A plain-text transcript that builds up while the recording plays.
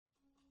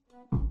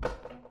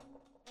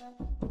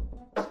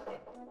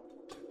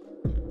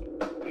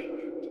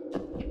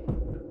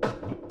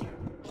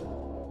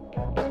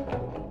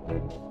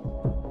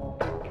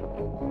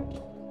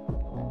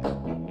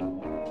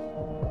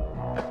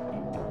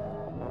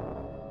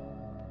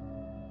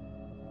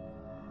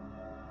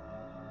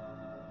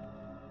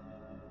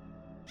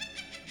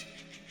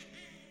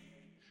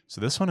So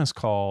this one is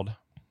called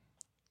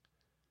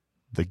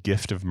The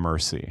Gift of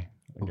Mercy.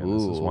 Again,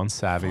 this is one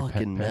savvy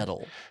fucking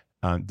metal.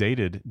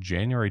 Dated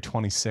January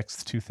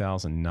 26th,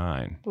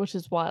 2009. Which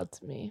is wild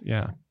to me.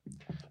 Yeah.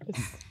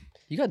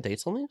 You got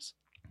dates on these?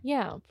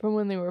 Yeah, from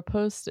when they were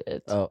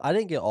posted. Oh, I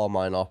didn't get all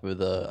mine off of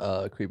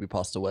the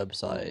Creepypasta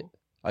website.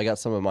 I got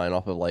some of mine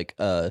off of like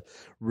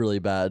really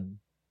bad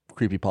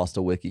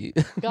Creepypasta wiki.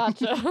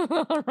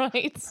 Gotcha.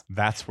 Right.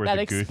 That's where That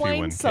the goofy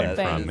one explains came some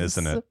from, things.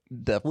 isn't it?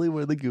 Definitely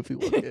where the goofy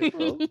one came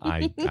from.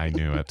 I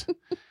knew it.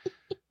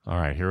 All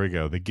right, here we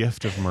go. The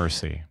Gift of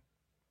Mercy.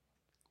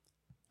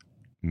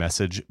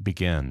 Message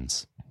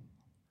begins.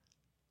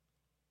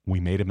 We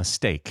made a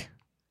mistake.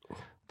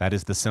 That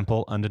is the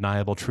simple,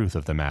 undeniable truth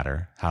of the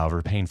matter,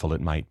 however painful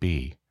it might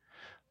be.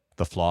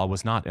 The flaw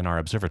was not in our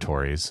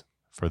observatories,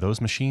 for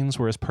those machines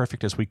were as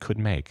perfect as we could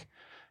make,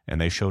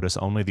 and they showed us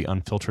only the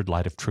unfiltered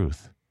light of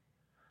truth.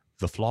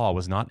 The flaw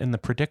was not in the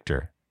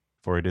predictor,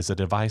 for it is a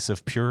device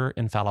of pure,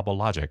 infallible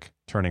logic,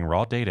 turning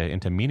raw data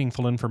into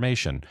meaningful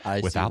information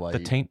without the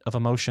taint of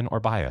emotion or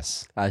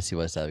bias. I see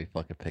why Savvy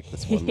fucking picked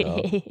this one now.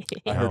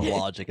 I heard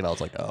logic and I was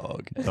like, oh,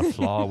 okay. The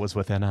flaw was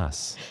within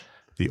us,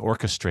 the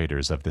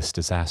orchestrators of this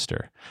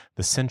disaster,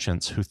 the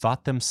sentients who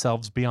thought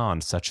themselves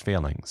beyond such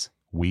failings.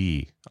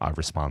 We are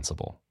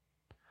responsible.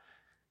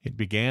 It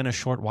began a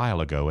short while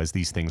ago, as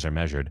these things are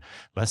measured,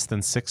 less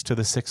than 6 to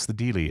the 6th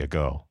Dili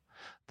ago,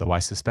 though I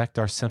suspect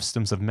our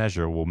systems of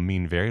measure will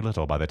mean very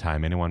little by the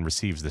time anyone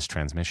receives this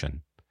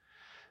transmission.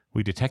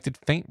 We detected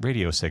faint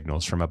radio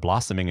signals from a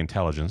blossoming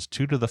intelligence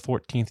 2 to the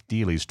 14th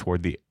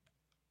Dilis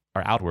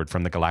outward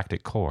from the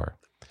galactic core,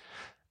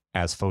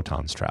 as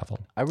photons travel.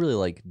 I really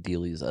like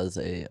Dealies as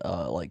a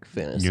like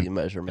fantasy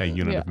measurement. A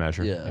unit of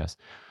measure, Yeah. yes.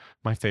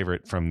 My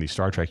favorite from the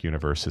Star Trek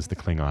universe is the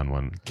Klingon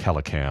one,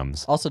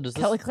 Kelicams. Also, does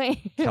this,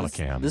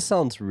 Kelicams. this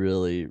sounds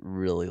really,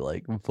 really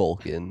like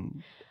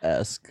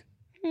Vulcan-esque.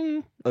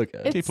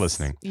 Okay. Keep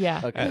listening.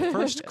 Yeah. Okay. At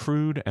first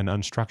crude and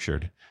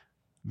unstructured,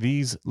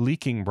 these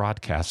leaking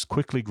broadcasts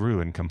quickly grew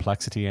in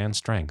complexity and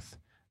strength,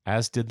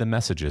 as did the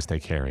messages they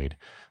carried.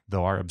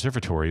 Through our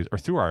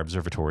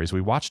observatories,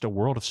 we watched a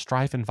world of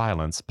strife and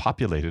violence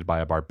populated by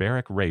a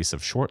barbaric race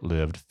of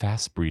short-lived,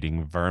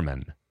 fast-breeding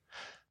vermin.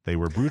 They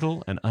were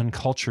brutal and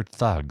uncultured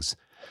thugs,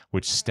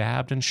 which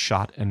stabbed and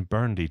shot and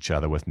burned each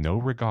other with no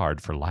regard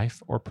for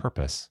life or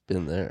purpose.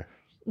 Been there.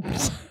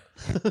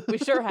 We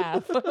sure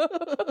have.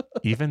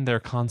 Even their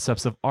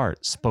concepts of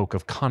art spoke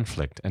of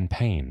conflict and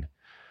pain.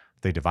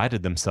 They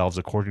divided themselves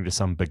according to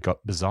some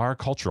bizarre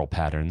cultural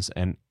patterns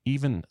and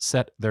even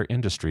set their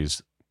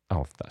industries.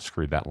 Oh, I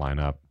screwed that line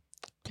up.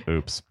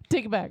 Oops.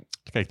 Take it back.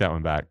 Take that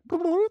one back.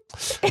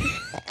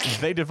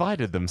 They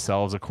divided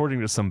themselves according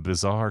to some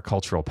bizarre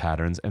cultural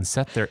patterns and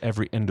set their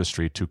every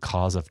industry to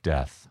cause of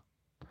death.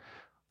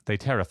 They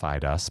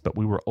terrified us, but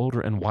we were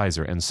older and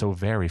wiser and so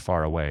very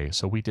far away,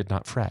 so we did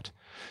not fret.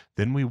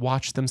 Then we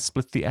watched them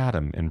split the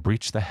atom and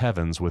breach the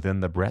heavens within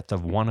the breadth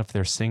of one of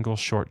their single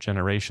short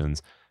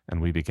generations, and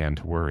we began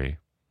to worry.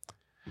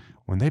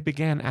 When they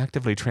began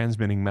actively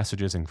transmitting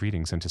messages and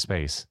greetings into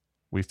space,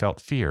 we felt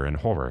fear and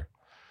horror.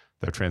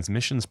 Their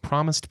transmissions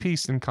promised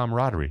peace and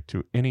camaraderie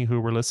to any who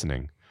were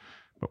listening,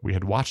 but we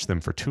had watched them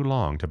for too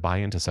long to buy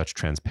into such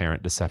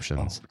transparent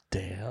deceptions. Oh,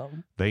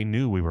 damn. They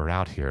knew we were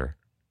out here,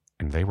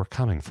 and they were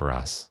coming for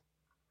us.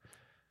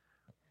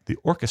 The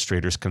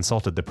orchestrators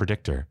consulted the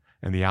predictor,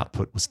 and the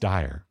output was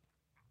dire.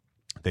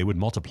 They would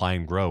multiply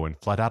and grow and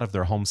flood out of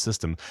their home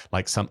system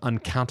like some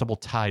uncountable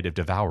tide of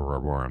devourer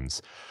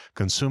worms,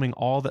 consuming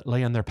all that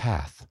lay in their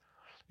path.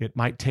 It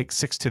might take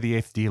 6 to the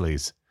 8th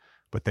Dilis,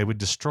 but they would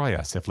destroy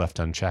us if left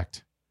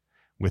unchecked.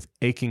 With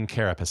aching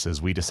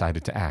carapaces, we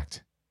decided to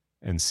act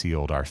and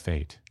sealed our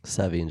fate.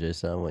 Savvy and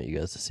Jason, I want you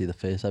guys to see the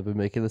face I've been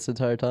making this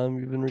entire time.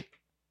 You've been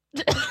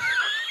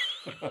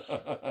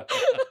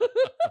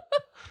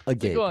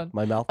agape. Go on.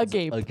 My mouth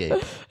Agape. is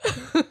agape.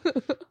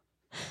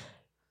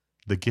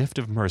 The Gift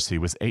of Mercy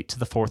was 8 to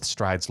the 4th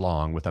strides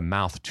long, with a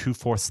mouth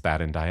 2/4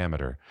 that in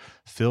diameter,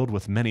 filled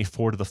with many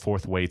 4 to the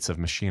 4th weights of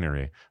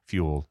machinery,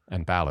 fuel,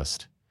 and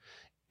ballast.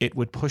 It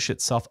would push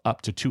itself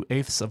up to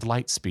 2/8 of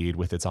light speed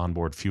with its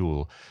onboard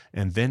fuel,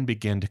 and then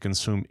begin to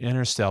consume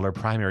interstellar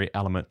primary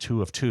element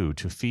 2 of 2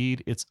 to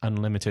feed its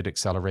unlimited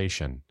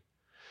acceleration.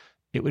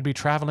 It would be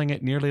traveling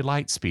at nearly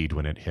light speed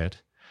when it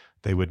hit.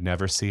 They would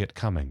never see it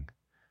coming.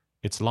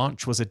 Its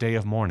launch was a day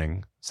of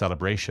mourning,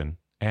 celebration,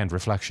 and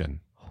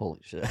reflection. Holy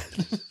shit.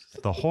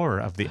 The horror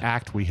of the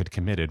act we had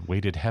committed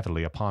weighed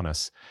heavily upon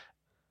us.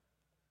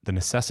 The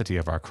necessity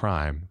of our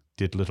crime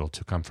did little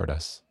to comfort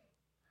us.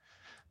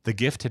 The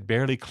gift had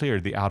barely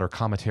cleared the outer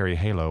cometary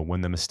halo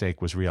when the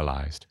mistake was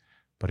realized,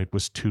 but it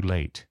was too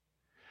late.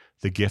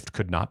 The gift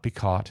could not be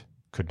caught,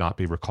 could not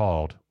be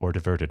recalled, or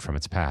diverted from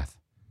its path.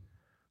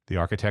 The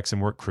architects and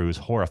work crews,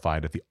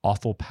 horrified at the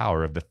awful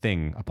power of the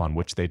thing upon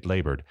which they'd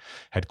labored,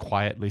 had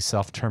quietly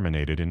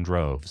self-terminated in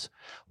droves,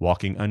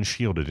 walking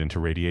unshielded into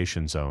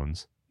radiation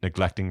zones,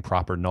 neglecting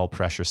proper null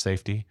pressure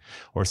safety,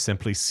 or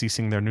simply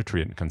ceasing their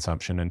nutrient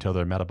consumption until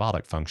their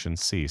metabolic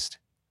functions ceased.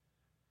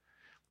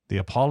 The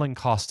appalling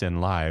cost in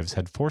lives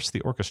had forced the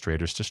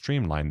orchestrators to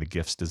streamline the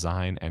GIF's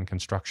design and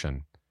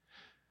construction.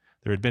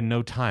 There had been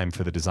no time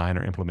for the design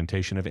or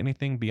implementation of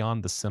anything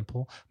beyond the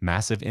simple,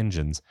 massive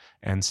engines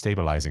and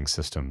stabilizing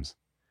systems.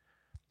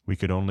 We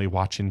could only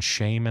watch in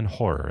shame and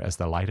horror as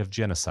the light of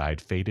genocide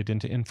faded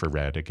into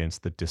infrared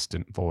against the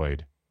distant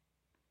void.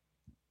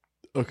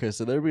 Okay,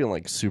 so they're being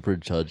like super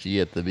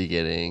judgy at the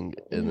beginning,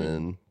 and Mhm.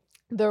 then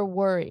They're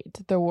worried.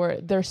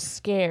 They're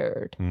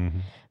scared. Mm-hmm.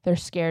 They're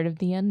scared of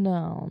the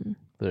unknown.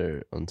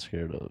 they're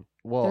unscared of.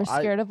 Well, They're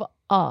scared of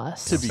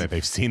us. To be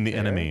They've seen the fair-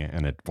 enemy,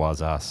 and it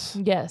was us.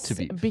 Yes, to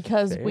be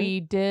because fair- we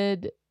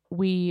did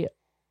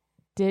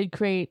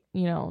create,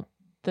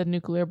 the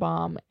nuclear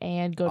bomb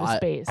and go to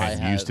space I And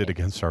have- used it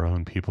against our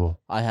own people.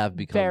 I have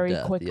become very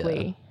death,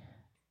 quickly.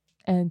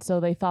 And so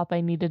they thought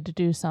they needed to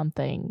do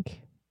something. Yeah.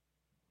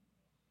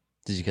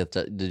 Did you get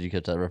that? Did you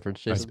get that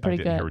reference, I Jason? pretty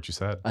didn't hear good. what you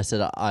said. I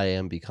said I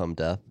am become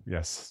death,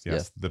 Yes, Yeah.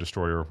 the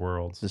destroyer of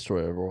worlds.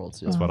 destroyer of worlds.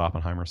 Yeah. That's Uh-huh. what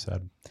Oppenheimer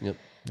said.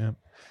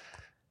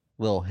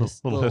 Little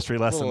Little history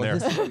lesson there.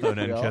 history, Thrown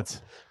in, you know?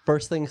 kids.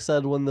 First thing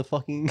said when the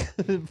fucking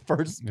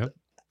first Yep.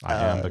 I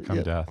am become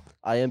yeah. death.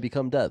 I am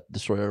become death,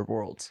 destroyer of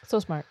worlds. So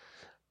smart.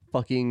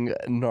 Fucking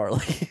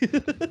gnarly.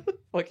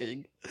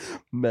 Fucking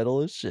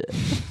metal as shit.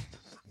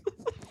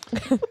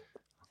 All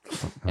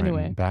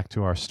Anyway. right, back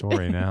to our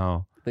story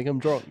now. I think I'm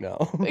drunk now.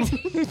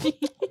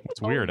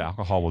 It's weird.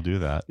 Alcohol will do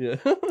that. Yeah.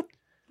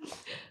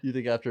 You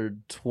think after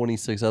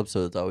 26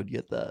 episodes I would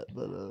get that,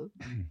 but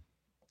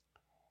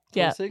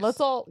Yeah, 26?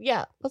 let's all.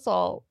 Yeah.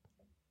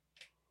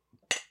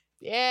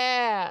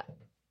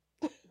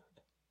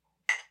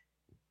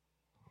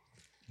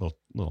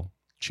 Little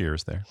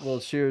cheers there. well,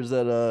 cheers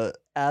at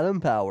Atom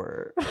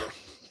Power.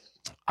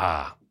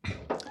 Ah.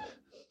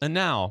 And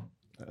now,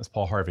 as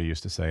Paul Harvey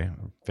used to say, a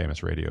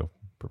famous radio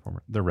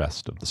performer, the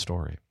rest of the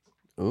story.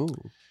 Ooh.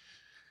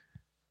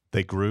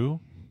 They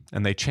grew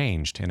and they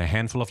changed. In a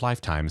handful of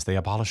lifetimes, they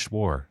abolished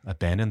war,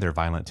 abandoned their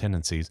violent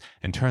tendencies,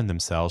 and turned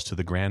themselves to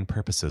the grand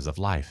purposes of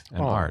life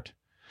and Aw. art.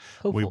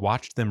 We Hopeful.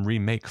 watched them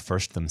remake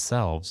first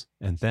themselves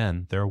and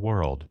then their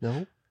world.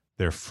 No.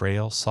 Their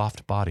frail,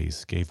 soft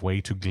bodies gave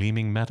way to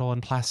gleaming metal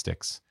and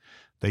plastics.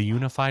 They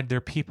unified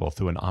their people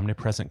through an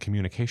omnipresent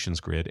communications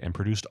grid and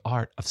produced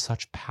art of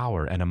such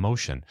power and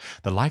emotion,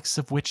 the likes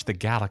of which the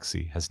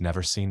galaxy has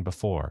never seen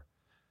before.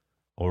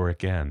 Or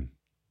again,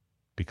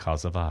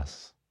 because of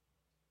us.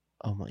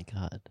 Oh my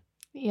god.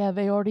 Yeah,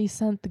 they already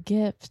sent the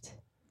gift.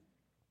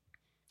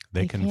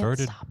 They They can't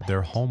converted stop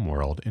their it.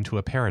 homeworld into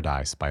a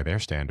paradise by their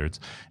standards,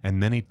 and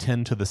many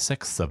 10 to the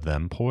 6th of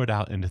them poured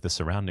out into the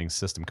surrounding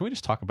system. Can we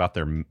just talk about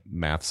their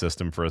math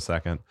system for a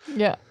second?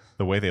 Yeah.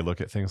 The way they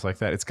look at things like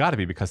that. It's got to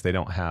be because they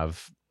don't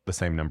have the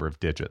same number of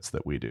digits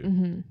that we do.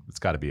 hmm It's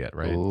got to be it,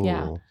 right?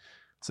 Yeah. Ooh.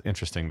 It's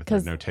interesting that their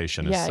 'Cause-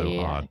 notation is yeah, so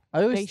yeah, yeah. odd. I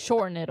They always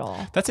shorten it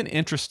all. That's an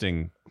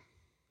interesting,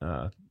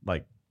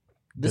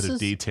 this bit of is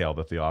detail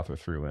that the author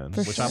threw in,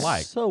 For which I sure.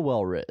 like. so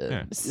well written.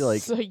 Yeah. You're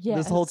like So,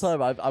 this whole yes.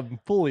 time I'm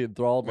fully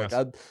enthralled. Like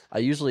Yes. I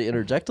usually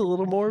interject a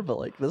little more, but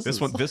like this This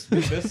is, one, this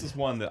is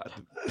one that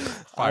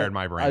fired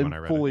my brain I'm when I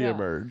read it. fully Yeah.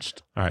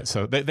 emerged. All right,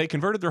 so they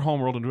converted their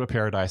homeworld into a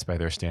paradise by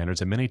their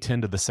standards, and many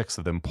 10 to the 6th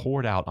of them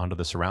poured out onto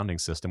the surrounding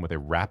system with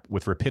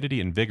with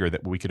rapidity and vigor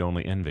that we could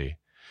only envy.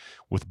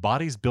 With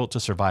bodies built to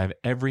survive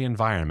every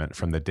environment,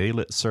 from the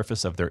daylit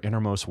surface of their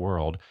innermost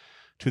world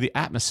to the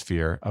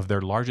atmosphere of their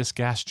largest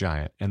gas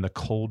giant and the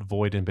cold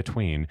void in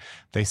between,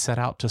 they set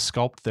out to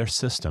sculpt their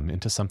system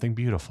into something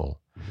beautiful.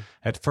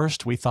 At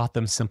first, we thought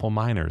them simple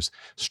miners,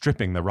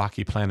 stripping the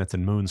rocky planets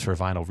and moons for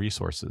vital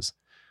resources.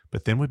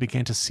 But then we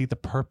began to see the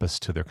purpose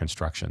to their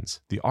constructions,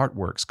 the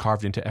artworks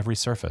carved into every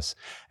surface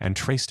and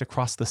traced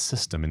across the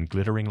system in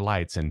glittering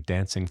lights and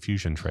dancing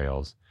fusion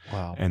trails.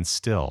 Wow. And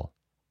still,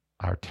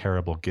 our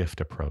terrible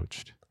gift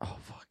approached. Oh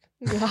fuck.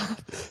 Yeah.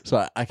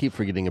 So I keep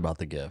forgetting about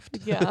the gift.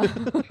 Yeah.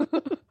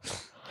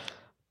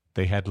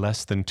 They had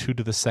less than 2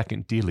 to the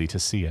second dealy to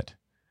see it,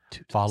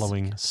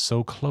 following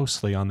so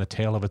closely on the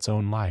tail of its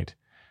own light.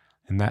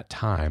 In that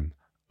time,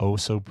 oh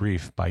so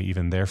brief by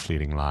even their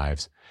fleeting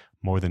lives,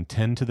 more than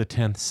 10 to the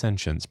 10th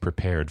sentience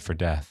prepared for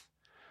death.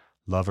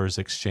 Lovers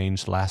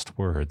exchanged last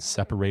words,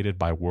 separated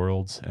by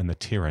worlds and the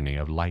tyranny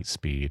of light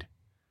speed.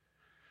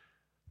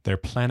 Their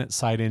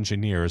planet-side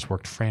engineers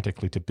worked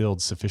frantically to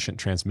build sufficient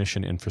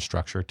transmission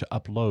infrastructure to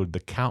upload the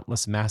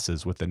countless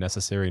masses with the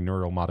necessary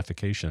neural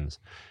modifications,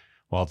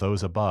 while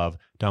those above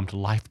dumped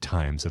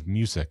lifetimes of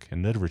music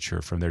and literature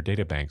from their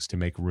databanks to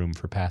make room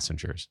for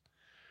passengers.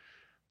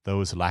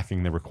 Those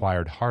lacking the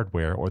required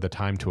hardware or the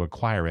time to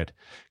acquire it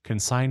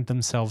consigned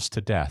themselves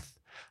to death,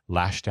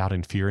 lashed out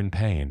in fear and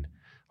pain,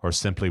 or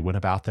simply went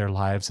about their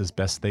lives as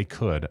best they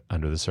could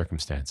under the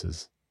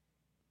circumstances.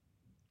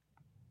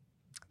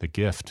 The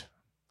gift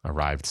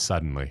arrived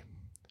suddenly.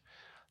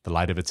 The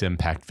light of its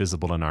impact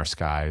visible in our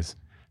skies,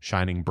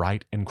 shining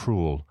bright and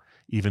cruel,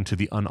 even to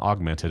the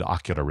unaugmented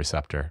ocular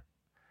receptor.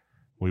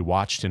 We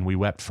watched and we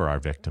wept for our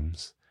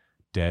victims,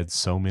 dead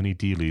so many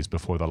dealies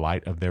before the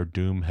light of their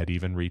doom had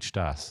even reached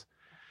us.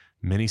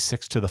 Many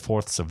 6 to the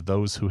 4ths of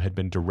those who had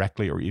been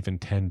directly or even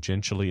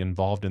tangentially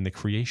involved in the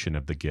creation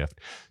of the gift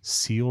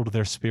sealed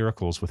their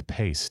spiracles with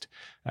paste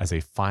as a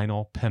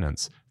final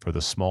penance for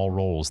the small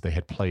roles they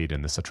had played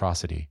in this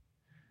atrocity.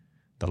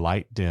 The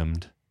light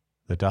dimmed,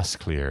 the dust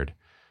cleared,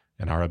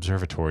 and our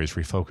observatories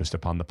refocused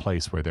upon the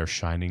place where their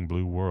shining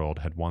blue world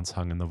had once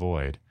hung in the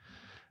void,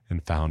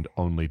 and found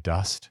only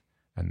dust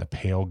and the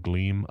pale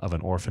gleam of an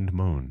orphaned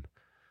moon,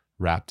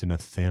 wrapped in a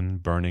thin,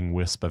 burning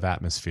wisp of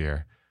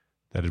atmosphere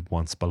that had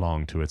once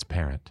belonged to its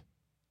parent.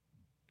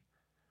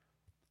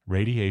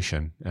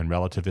 Radiation and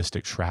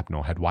relativistic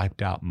shrapnel had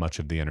wiped out much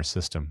of the inner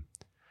system,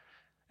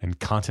 and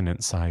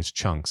continent-sized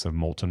chunks of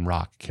molten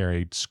rock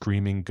carried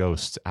screaming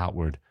ghosts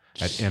outward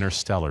at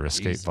interstellar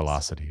escape Jesus,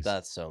 velocities.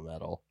 That's so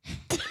metal.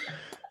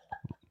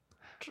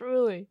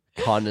 Truly.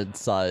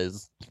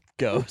 Condensized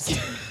ghost.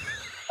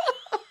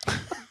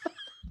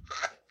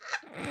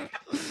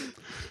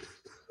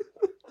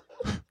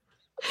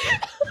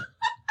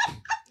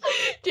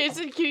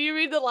 Jason, can you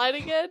read the line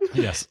again?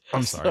 Yes,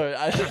 I'm sorry.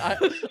 I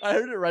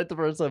heard it right the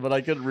first time, but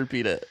I couldn't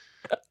repeat it.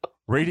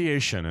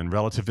 Radiation and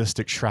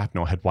relativistic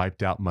shrapnel had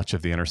wiped out much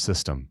of the inner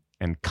system,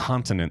 and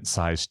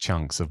continent-sized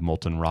chunks of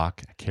molten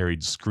rock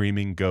carried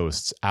screaming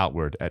ghosts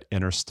outward at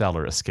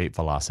interstellar escape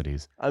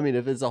velocities. I mean,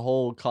 if it's a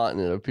whole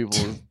continent of people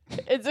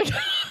It's a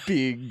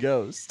being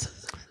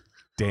ghosts.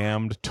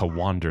 Damned to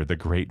wander the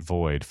great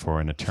void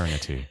for an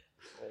eternity.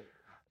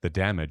 The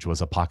damage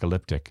was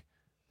apocalyptic,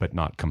 but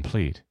not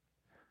complete.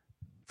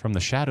 From the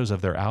shadows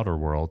of their outer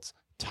worlds,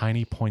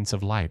 tiny points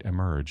of light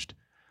emerged.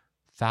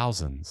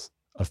 Thousands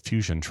of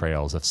fusion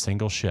trails of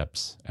single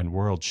ships and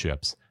world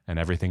ships and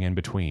everything in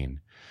between.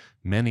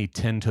 Many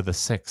 10 to the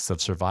 6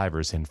 of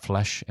survivors in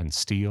flesh and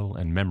steel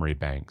and memory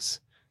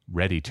banks,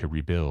 ready to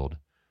rebuild.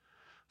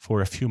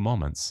 For a few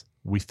moments,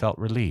 we felt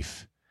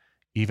relief,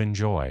 even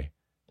joy,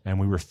 and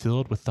we were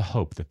filled with the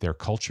hope that their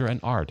culture and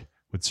art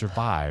would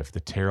survive the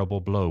terrible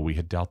blow we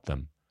had dealt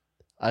them.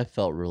 I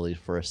felt relieved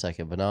for a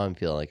second, but now I'm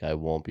feeling like I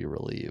won't be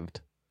relieved.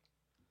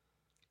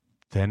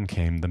 Then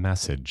came the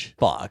message,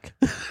 Fuck.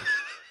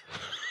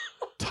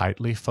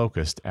 tightly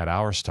focused at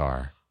our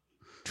star,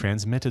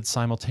 transmitted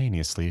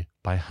simultaneously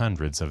by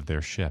hundreds of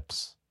their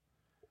ships.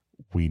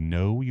 We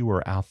know you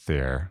are out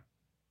there,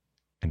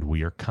 and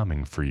we are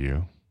coming for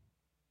you.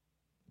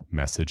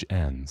 Message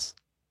ends.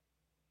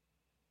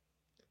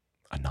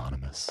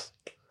 Anonymous.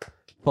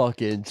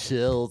 Fucking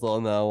chills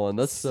on that one.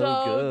 That's so,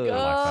 good. good.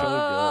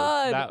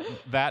 I like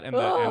that. That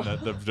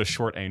and the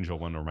short angel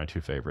one were my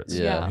two favorites.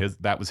 Yeah.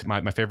 That was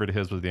my favorite of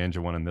his was the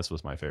angel one, and this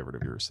was my favorite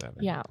of yours 7.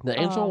 Yeah. The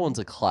Angel one's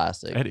a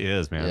classic. It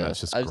is, man. Yeah. That's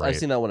just I've great.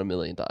 seen that one a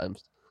million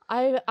times.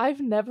 I've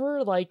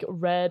never like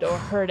read or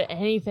heard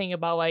anything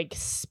about like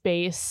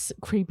space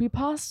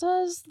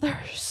creepypastas. They're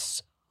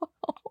so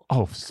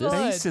Oh, Good.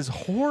 space is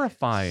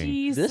horrifying.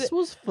 Jeez. This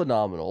was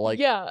phenomenal. Like,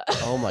 yeah.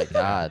 oh my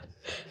god.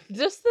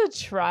 Just the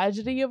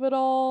tragedy of it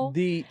all.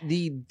 The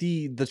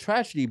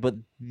tragedy, but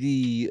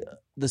the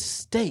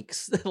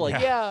stakes,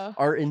 like Yeah.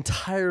 our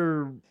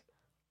entire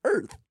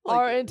Earth,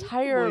 Our like,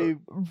 entire way-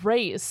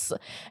 race.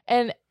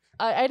 And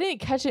I didn't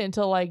catch it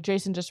until like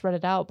Jason just read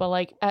it out, but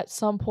like at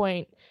some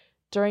point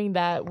during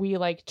that we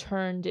like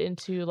turned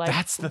into like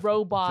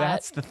robot.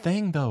 That's the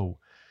thing, though.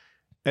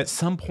 At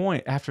some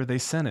point after they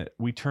sent it,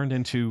 we turned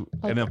into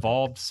Like, an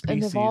evolved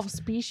species an evolved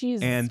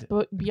species and-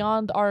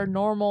 beyond our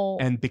normal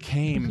and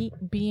became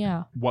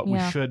yeah. what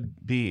yeah. we should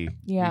be.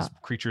 Yeah. These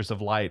creatures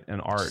of light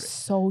and art.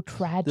 So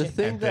tragic. The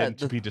thing And then that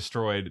to be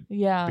destroyed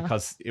yeah.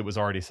 because it was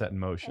already set in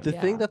motion. the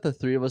thing Yeah. that the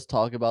three of us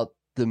talk about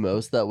the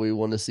most that we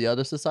want to see out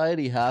of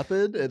society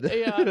happen, and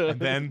Yeah. And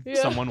then Yeah.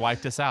 someone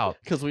wiped us out.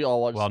 because we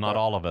all watch. Well, not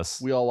all of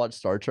us. We all watch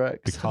Star Trek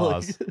so,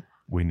 Because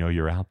we know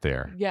you're out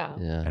there Yeah.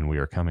 yeah, and we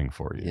are coming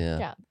for you. yeah,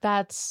 Yeah.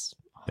 That's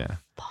Yeah.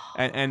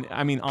 And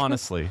I mean,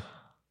 honestly, you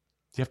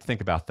have to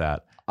think about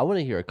that. I want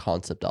to hear a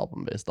concept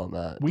album based on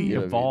that. We You know what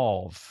I mean?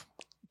 evolve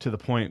to the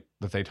point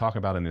that they talk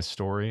about in this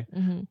story.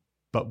 mhm.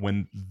 But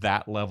when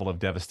that level of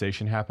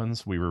devastation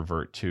happens, we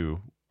revert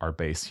to our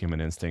base human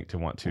instinct to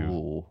want to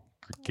Ooh.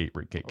 get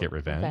revenge.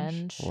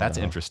 Revenge. That's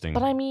Wow. interesting.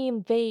 But I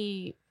mean,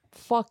 they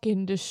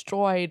fucking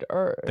destroyed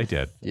Earth. They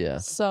did. Yeah,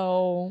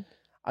 So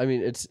I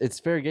mean it's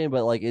fair game,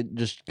 but like it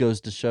just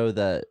goes to show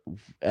that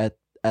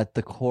at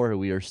the core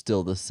we are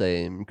still the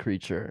same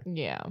creature.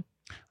 yeah.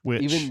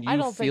 Which Even I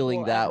you don't think feeling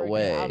we'll that ever get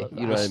way, out of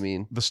you know what I that.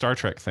 mean? the Star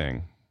Trek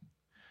thing,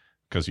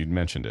 because you'd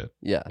mentioned it.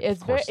 Yeah,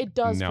 It's Of very course, it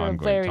does now feel I'm going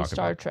to very talk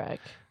Star about- Trek.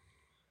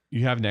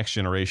 You have Next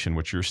Generation,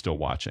 which you're still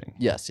watching.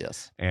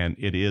 yes. And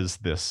it is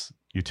this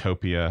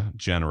utopia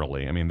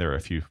generally. I mean, there are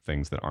a few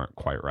things that aren't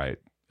quite right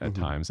at Mhm.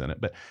 times in it,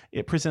 but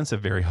it presents a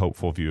very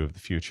hopeful view of the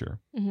future.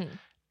 Mhm.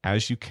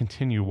 As you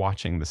continue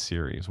watching the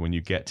series, when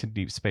you get to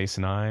Deep Space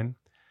Nine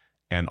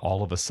and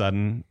all of a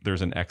sudden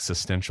there's an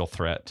existential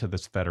threat to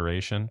this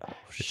Federation.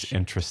 It's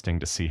interesting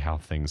to see how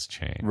things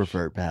change.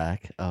 Revert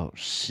back. Oh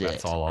shit!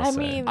 That's all I'll say.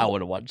 mean, I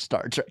want to watch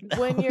Star Trek now.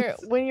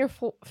 when you're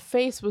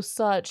faced with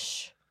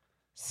such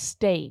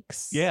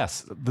stakes.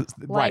 Yes,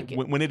 Like, right.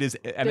 When it is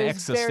an there's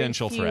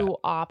existential very few threat.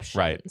 options.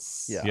 Right.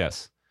 Yeah.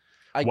 Yes.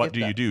 I What get do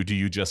you that. do? Do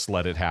you just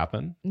let it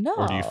happen? No.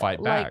 Or do you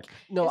fight back?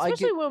 No, I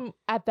especially get when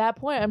at that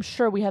point, I'm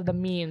sure we have the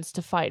means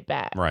to fight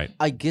back. Right.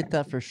 I get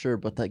that for sure,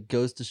 but that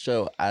goes to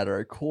show at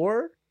our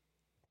core,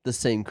 the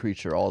same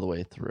creature all the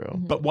way through.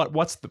 Mhm. But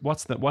what's the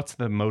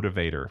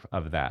motivator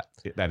of that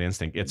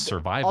instinct? It's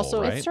survival, Also,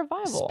 right? It's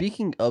survival.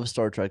 Speaking of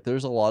Star Trek,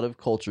 there's a lot of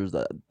cultures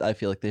that I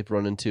feel like they've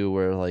run into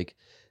where like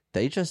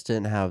they just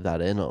didn't have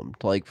that in them,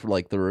 like for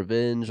like the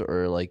revenge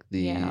or like the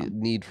Yeah.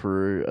 need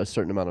for a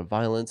certain amount of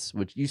violence,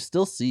 which you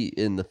still see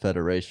in the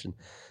Federation.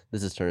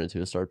 This has turned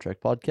into a Star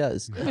Trek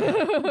podcast.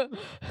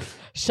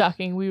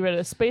 Shocking. We read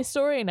a space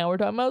story and now we're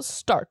talking about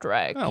Star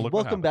Trek. Oh, look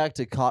what Welcome back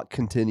to Cock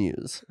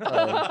Continues.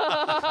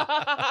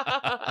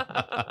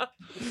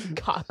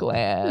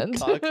 Cockland.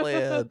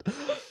 Cockland.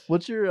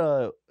 What's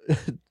your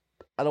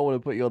I don't want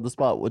to put you on the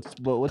spot. What's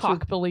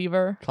Cock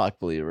believer your cock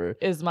believer?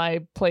 is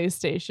my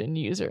PlayStation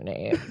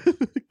username.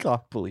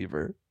 Cock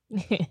believer.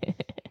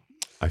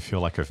 I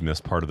feel like I've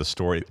missed part of the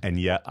story, and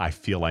yet I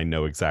feel I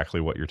know exactly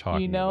what you're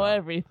talking You know about.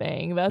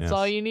 everything. That's Yes.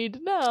 all you need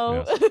to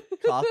know.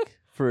 Cock,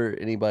 for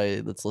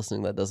anybody that's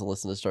listening that doesn't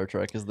listen to Star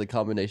Trek, is the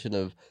combination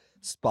of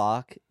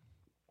Spock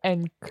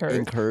And Kirk.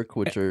 and Kirk,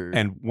 which are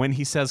And when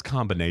he says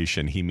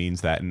combination, he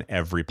means that in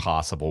every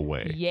possible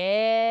way.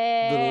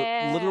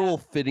 Yeah. literal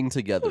fitting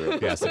together.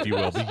 Yes, if you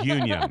will, the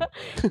union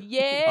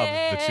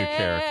Yeah. of the two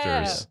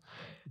characters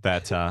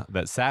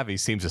that Savvy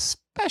seems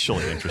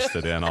especially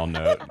interested in, I'll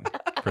note,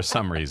 for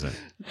some reason.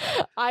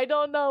 I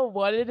don't know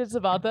what it is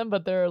about them,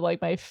 but they're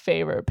like my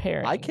favorite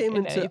pairing. I came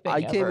in into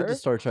anything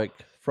Star Trek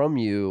from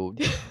you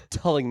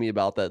telling me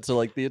about that. So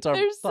like the entire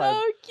They're time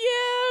so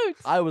cute.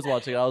 I was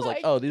watching, I was like,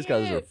 I oh, these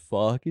guys are can't.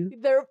 fucking.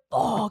 They're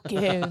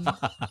fucking.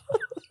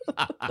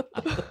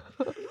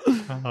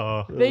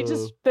 Oh.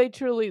 they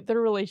truly, their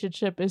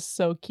relationship is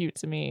so cute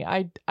to me.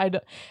 I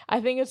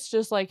think it's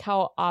just like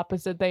how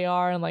opposite they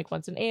are, and like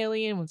one's an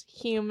alien, one's a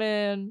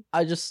human.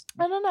 I just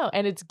I don't know,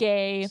 and it's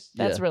gay.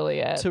 That's Yeah. really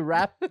it. to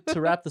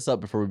wrap this up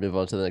before we move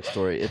on to the next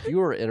story. If you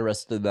were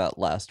interested in that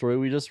last story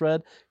we just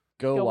read,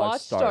 go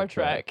watch Star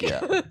Trek.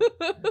 Yeah.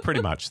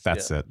 Pretty much,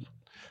 that's it.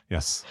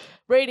 Yes.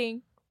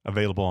 Rating.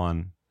 Available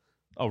on...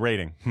 Oh,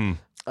 rating.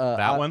 That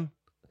That one?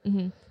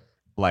 Hmm.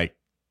 Like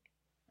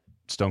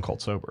Stone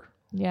Cold Sober.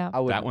 Yeah. I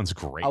would, That one's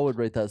great. I would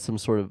rate that some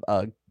sort of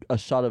a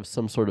shot of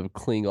some sort of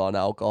Klingon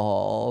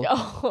alcohol.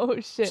 Oh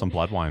shit. Some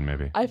blood wine,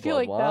 maybe. I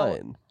feel blood like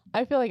that. wine.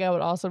 I feel like I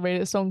would also rate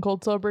it Stone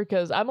Cold Sober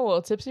because I'm a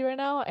little tipsy right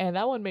now, and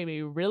that one made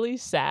me really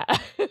sad.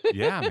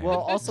 Yeah, man. Well,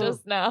 also,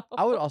 just now.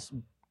 I would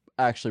also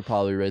actually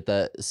probably rate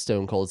that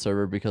Stone Cold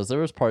Sober because there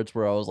was parts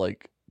where I was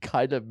like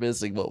kind of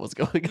missing what was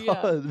going Yeah.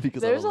 on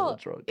because There's I was a a little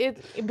drunk.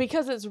 it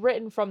because it's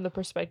written from the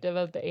perspective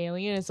of the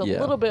alien. It's a Yeah.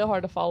 little bit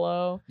hard to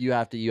follow. You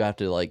have to like You have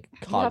to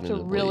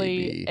cognitively really.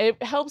 be.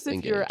 It helps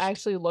if you're engaged.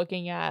 actually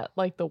looking at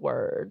like the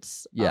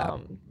words. Yeah.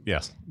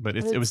 Yes, but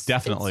it was It's-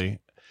 definitely...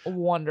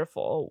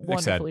 Wonderful, Like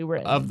I said, wonderfully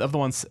written. Of the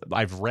ones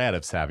I've read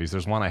of Savvy's,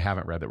 there's one I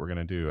haven't read that we're going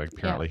to do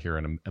apparently here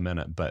in a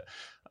minute. But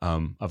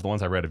of the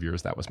ones I read of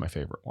yours, that was my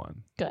favorite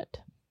one. Good.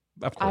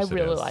 Of course, I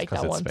really is, like 'cause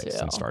that it's one, space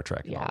too. and Star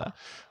Trek and all Yeah. that.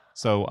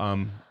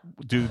 So,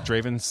 do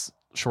Draven's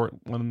short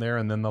one there,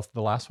 and then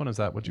the last one. Is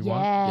that what you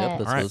want? Yep,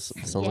 that All right.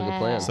 sounds like a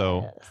plan.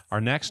 So, Our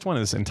next one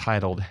is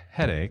entitled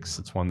Headaches.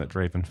 It's one that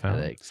Draven found.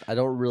 Headaches. I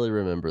don't really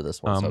remember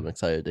this one, so Um, I'm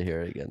excited to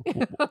hear it again.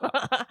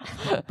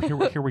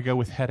 Here we go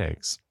with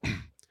headaches.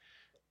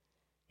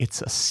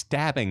 It's a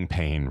stabbing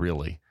pain,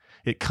 really.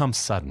 It comes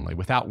suddenly,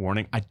 without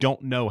warning. I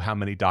don't know how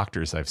many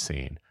doctors I've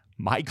seen.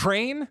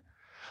 Migraine?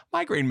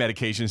 Migraine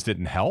medications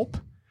didn't help.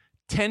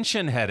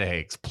 Tension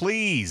headaches,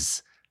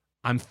 please.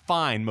 I'm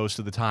fine most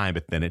of the time,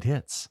 but then it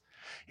hits.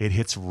 It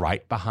hits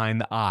right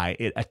behind the eye.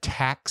 It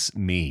attacks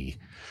me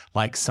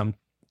like some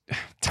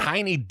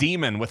tiny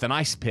demon with an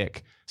ice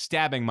pick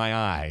stabbing my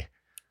eye.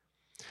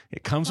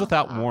 It comes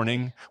without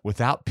warning,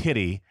 without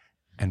pity,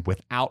 and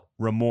without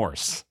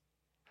remorse.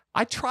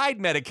 I tried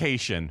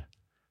medication.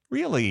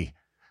 Really.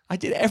 I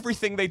did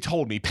everything they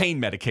told me.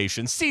 Pain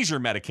medications, seizure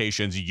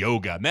medications,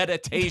 yoga,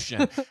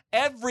 meditation,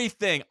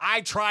 everything. I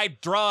tried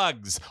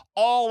drugs,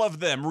 all of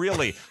them,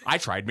 really. I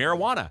tried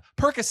marijuana,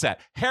 Percocet,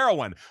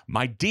 heroin.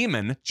 My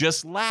demon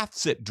just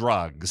laughs at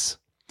drugs.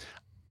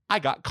 I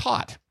got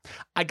caught.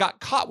 I got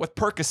caught with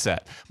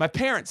Percocet. My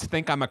parents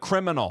think I'm a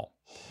criminal.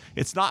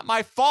 It's not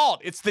my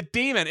fault. It's the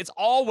demon. It's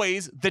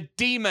always the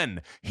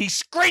demon. He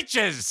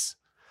screeches.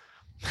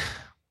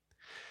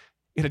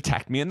 It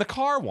attacked me in the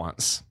car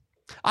once.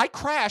 I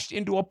crashed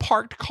into a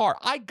parked car.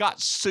 I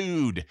got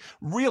sued.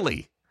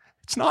 Really,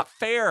 it's not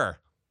fair.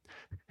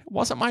 It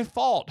wasn't my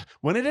fault.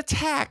 When it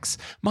attacks,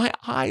 my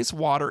eyes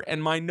water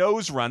and my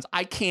nose runs.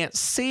 I can't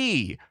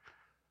see.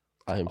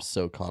 I am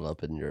so caught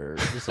up in your.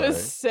 Sorry.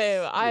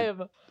 Same. I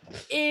am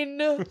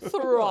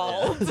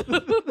enthralled.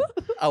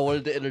 I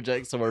wanted to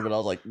interject somewhere, but I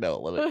was like, no,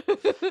 let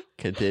it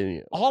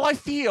continue. All I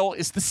feel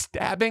is the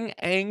stabbing,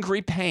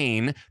 angry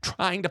pain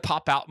trying to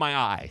pop out my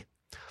eye.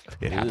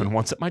 It happened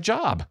once at my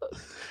job.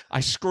 I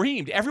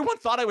screamed. Everyone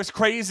thought I was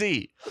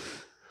crazy.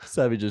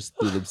 Savvy just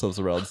threw themselves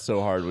around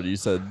so hard when you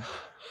said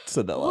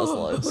that last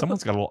line.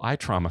 Someone's got a little eye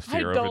trauma I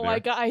fear over don't there.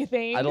 like eye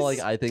things. I don't like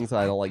eye things.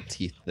 I don't like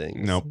teeth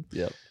things. Nope.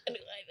 Yep.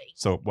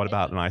 So what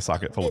about an eye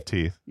socket full of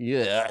teeth?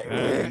 Yeah.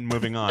 And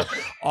moving on.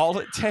 All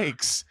it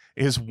takes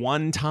is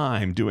one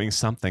time doing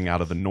something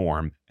out of the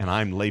norm, and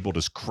I'm labeled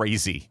as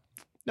crazy.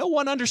 No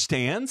one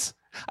understands.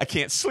 I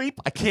can't sleep.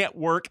 I can't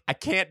work. I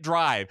can't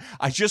drive.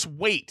 I just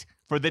wait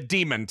for the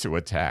demon to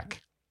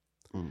attack.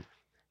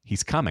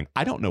 He's coming.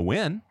 I don't know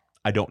when.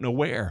 I don't know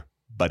where.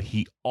 But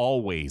he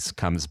always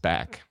comes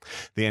back.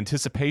 The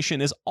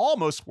anticipation is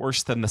almost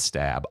worse than the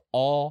stab.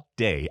 All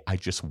day, I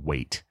just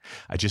wait.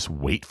 I just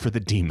wait for the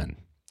demon.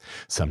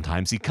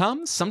 Sometimes he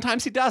comes,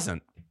 sometimes he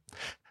doesn't.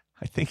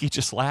 I think he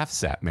just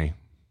laughs at me.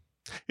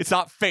 It's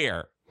not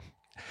fair.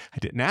 I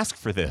didn't ask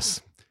for this.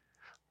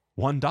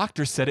 One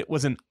doctor said it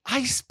was an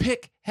ice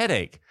pick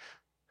headache.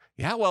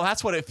 Yeah, well,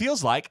 that's what it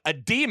feels like. A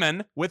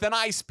demon with an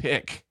ice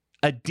pick.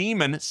 A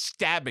demon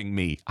stabbing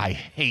me. I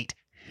hate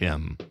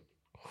him.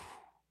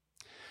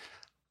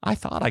 I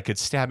thought I could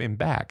stab him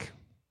back.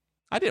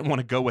 I didn't want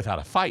to go without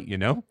a fight, you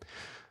know?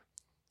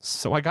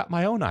 So I got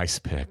my own ice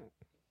pick.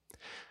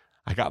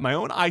 I got my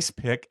own ice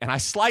pick and I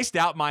sliced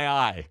out my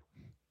eye.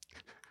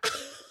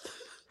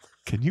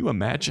 Can you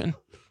imagine?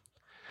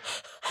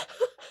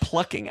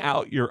 Plucking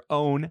out your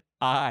own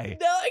eye.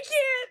 No, I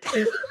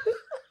can't.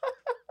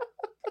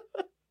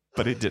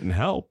 But it didn't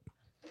help.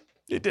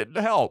 It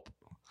didn't help.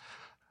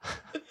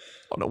 I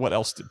don't know what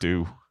else to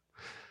do.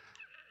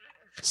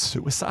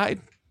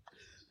 Suicide?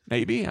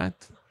 Maybe.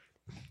 But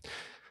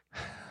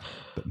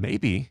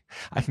maybe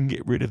I can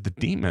get rid of the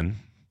demon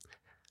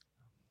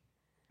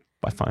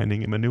by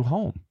finding him a new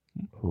home.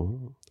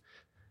 Ooh.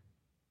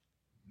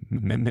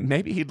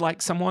 Maybe he'd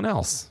like someone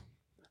else.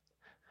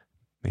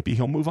 Maybe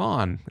he'll move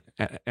on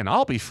and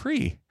I'll be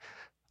free.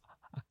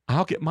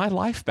 I'll get my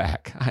life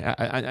back.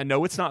 I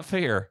know it's not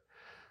fair,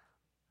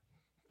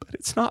 but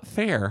it's not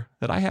fair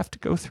that I have to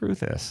go through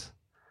this.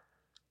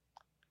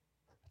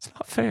 It's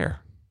not fair.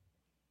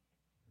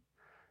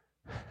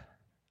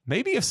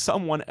 Maybe if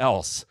someone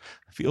else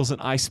feels an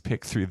ice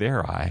pick through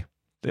their eye,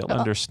 they'll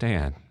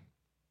understand.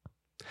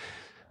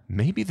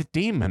 Maybe the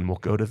demon will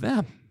go to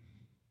them.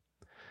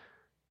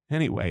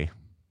 Anyway,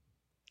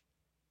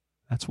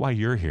 that's why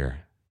you're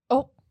here.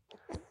 Oh.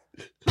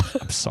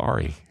 I'm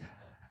sorry.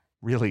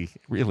 Really,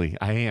 really,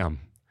 I am.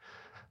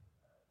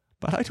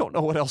 But I don't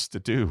know what else to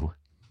do.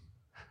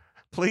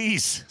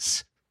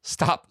 Please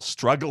stop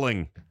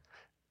struggling.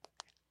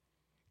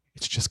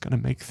 It's just going to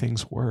make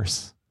things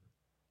worse.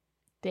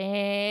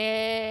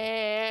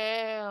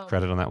 Damn.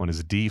 Credit on that one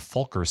is D.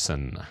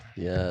 Fulkerson.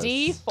 Yes.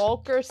 D.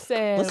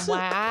 Fulkerson. Listen,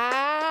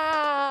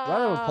 Wow.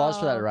 Round of applause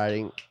for that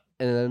writing.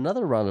 And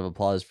another round of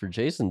applause for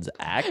Jason's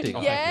acting.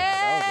 Oh, Yeah.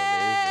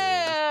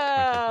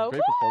 That was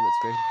amazing. Great performance.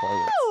 Great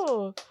performance.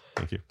 Woo.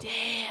 Thank you.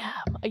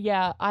 Damn.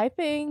 Yeah, eye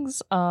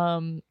things,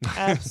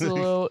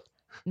 absolute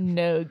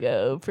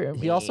no-go for me.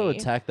 He also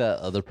attacked that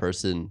other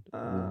person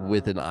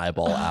with an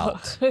eyeball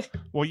out.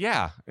 Well,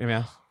 yeah.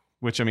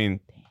 Which, I mean,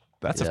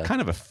 that's Yeah. a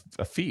kind of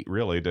a feat,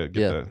 really, to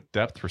get the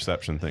depth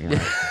perception thing right.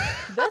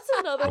 That's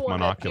another With one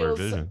that monocular feels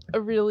vision.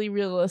 really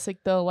realistic,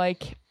 though.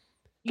 Like,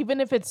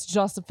 even if it's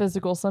just a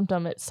physical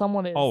symptom,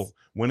 someone is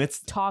When it's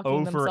talking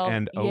over themselves.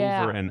 and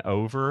Yeah. over and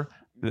over.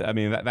 I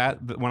mean,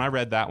 that when I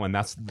read that one,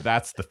 that's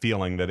the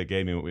feeling that it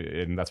gave me,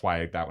 and that's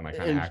why that one I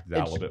kind of And- acted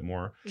out a little bit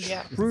more.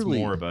 Yeah. It's Truly.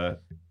 more of a.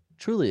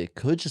 Truly, it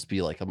could just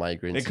be like a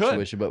migraine It could.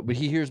 situation. But when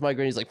he hears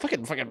migraine, he's like,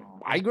 fucking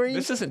migraine?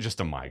 This isn't just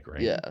a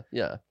migraine.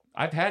 Yeah.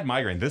 I've had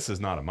migraine. This is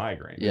not a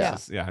migraine. Yeah.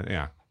 This is,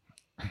 yeah.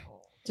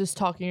 Just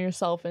talking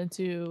yourself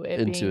into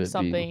it being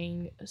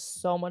something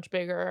so much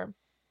bigger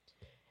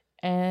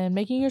and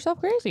making yourself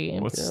crazy.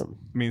 Well,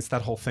 I mean, it's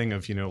that whole thing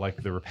of,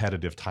 like the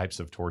repetitive types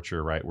of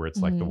torture, right? Where it's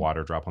like the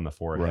water drop on the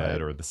forehead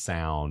Right. or the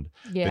sound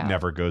Yeah. that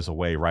never goes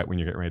away right when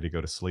you're getting ready to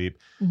go to sleep.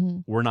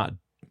 Mhm. We're not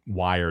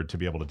wired to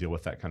be able to deal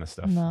with that kind of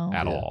stuff No.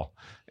 at Yeah. all.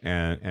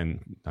 And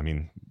I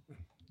mean,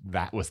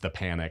 that was the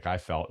panic I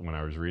felt when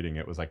I was reading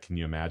it. Was like, can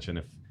you imagine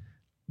if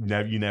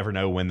you never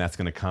know when that's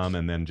going to come,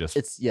 and then just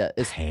It's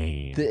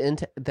pain.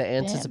 the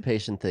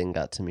anticipation thing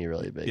got to me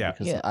really big. Yeah.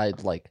 Because Yeah. I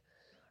like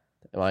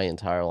my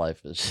entire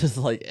life is just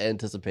like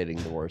anticipating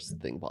the worst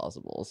thing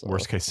possible. So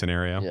Worst case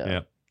scenario. Yeah.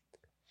 Yeah.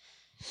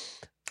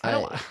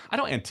 I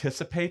don't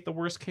anticipate the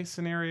worst case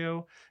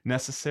scenario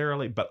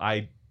necessarily, but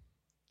I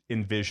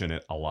envision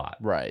it a lot.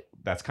 Right.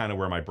 That's kind of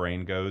where my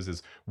brain goes,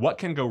 is what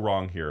can go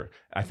wrong here?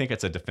 I think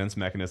it's a defense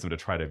mechanism to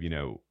try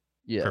to,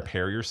 Yeah.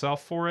 prepare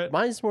yourself for it.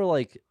 Mine's more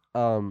like,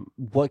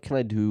 what can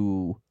I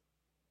do?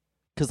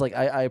 Because like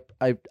I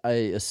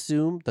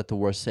assume that the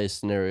worst case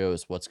scenario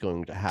is what's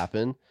going to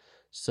happen.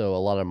 So a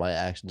lot of my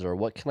actions are,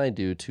 what can I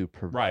do to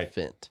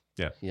prevent?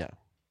 Yeah. Yeah.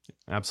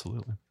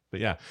 Absolutely. But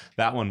yeah,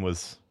 that one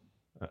was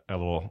a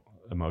little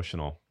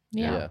emotional.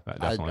 Yeah.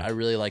 Definitely. I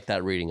really like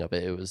that reading of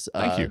it. It was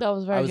Thank you. That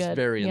was very good. I was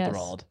very Yes.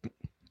 enthralled.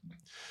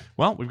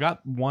 Well, we've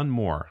got one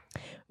more.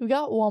 We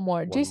got one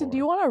more. Jason, do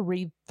you want to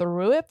read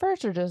through it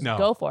first or just No,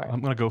 go for it?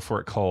 I'm going to go for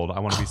it cold. I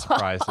want to be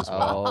surprised as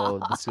well.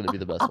 Oh, this is gonna be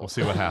the best one. We'll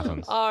see what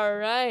happens. All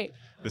right.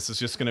 This is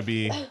just going to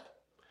be.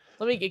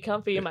 Let me get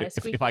comfy in my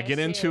squeaky. If I get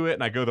into it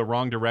and I go the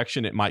wrong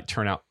direction, it might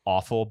turn out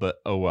awful. But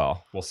oh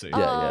well, we'll see.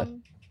 Yeah.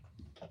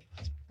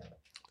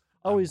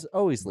 Always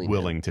lean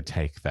Willing in. to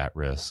take that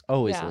risk.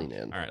 Always Yeah. lean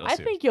in. All right, let's I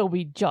see. think you'll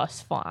be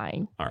just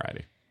fine.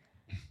 Alrighty.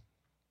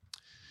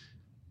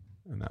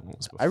 And that one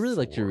was I really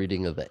liked your before.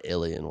 reading of the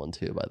alien one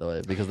too, by the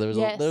way, because there was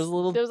Yes. a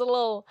little There's a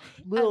little.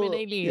 I'm an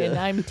alien.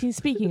 yeah. I'm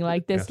speaking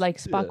like this, Yes. like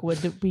Spock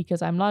would do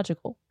because I'm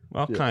logical.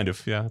 Well, Yeah. kind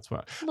of. Yeah, that's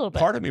what. A little bit.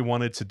 Part of me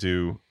wanted to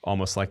do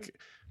almost like.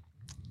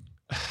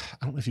 I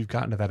don't know if you've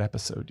gotten to that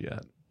episode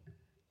yet.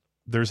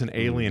 There's an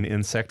alien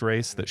insect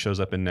race that shows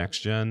up in Next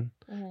Gen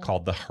Mhm.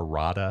 called the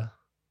Harada,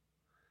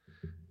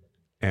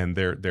 and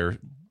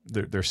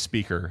their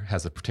speaker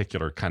has a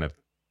particular kind of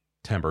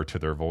timbre to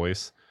their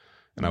voice.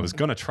 And I was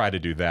going to try to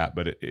do that,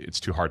 but it's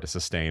too hard to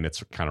sustain.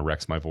 It's kind of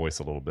wrecks my voice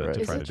a little bit Right.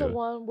 to Is try to it do the it.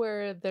 one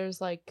where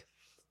there's like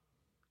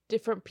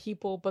different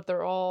people, but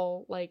they're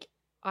all like,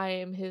 I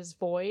am his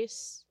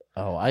voice?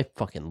 Oh, I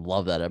fucking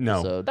love that No.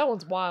 episode. That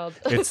one's wild.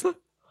 It's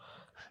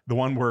the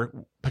one where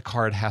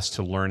Picard has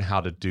to learn how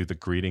to do the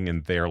greeting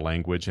in their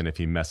language, and if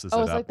he messes oh,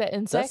 it it's up, like the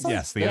insects?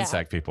 yes, the Yeah.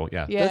 insect people,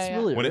 yeah. Yeah. That's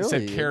really When it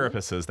said really,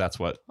 carapaces, that's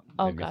what.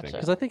 Oh, made me think. gotcha.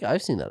 because I think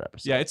I've seen that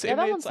episode. Yeah, it's Yeah,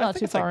 that one's I not think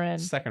too it's like far in.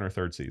 second or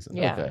third season.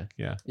 Yeah. Okay.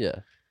 Yeah, Yeah,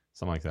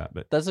 something like that.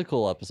 But that's a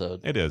cool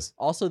episode. it is.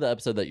 Also, the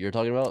episode that you're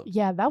talking about.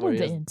 Yeah, that Where one's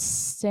he has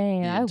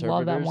insane. the I love that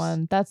interpreters.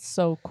 one. That's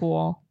so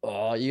cool.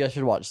 Oh, you guys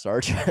should watch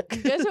Star Trek.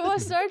 Guess what?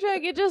 Star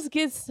Trek, it just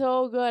gets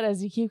so good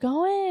as you keep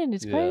going.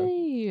 It's Yeah.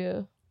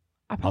 crazy.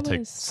 I I'll take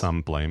promise.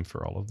 some blame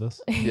for all of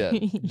this. Yeah,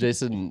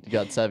 Jason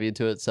got Savvy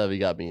into it. Savvy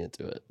got me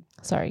into it.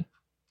 Sorry.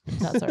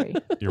 Not sorry.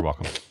 You're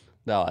welcome.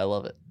 No, I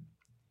love it.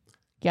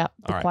 Yeah,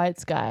 The All right. Quiet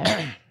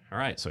Sky. All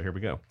right, so here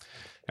we go.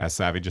 As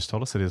Savvy just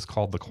told us, it is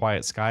called The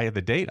Quiet Sky.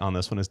 The date on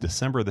this one is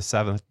December the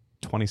 7th,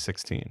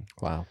 2016.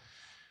 Wow.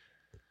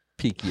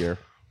 Peak year.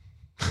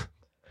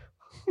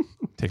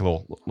 Take a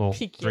little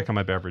Peak drink year. on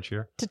my beverage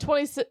here. To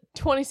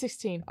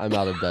 2016. I'm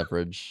out of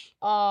beverage.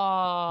 Oh.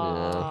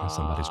 Oh,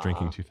 somebody's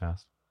drinking too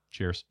fast.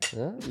 Cheers.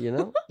 Yeah, you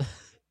know.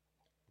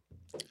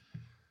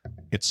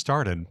 It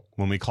started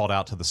when we called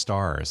out to the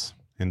stars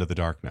into the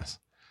darkness.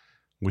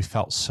 We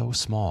felt so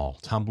small,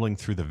 tumbling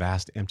through the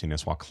vast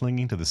emptiness while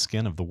clinging to the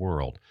skin of the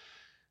world,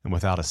 and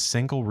without a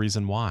single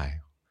reason why.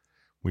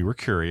 We were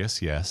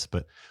curious, yes,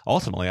 but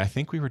ultimately I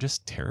think we were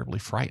just terribly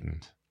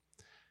frightened.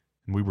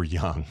 And we were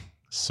young,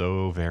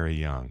 so very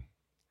young.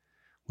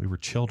 We were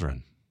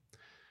children,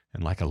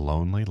 and like a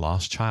lonely,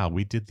 lost child,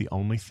 we did the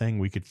only thing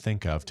we could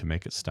think of to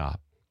make it stop.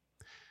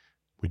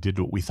 We did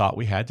what we thought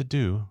we had to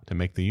do to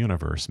make the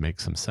universe make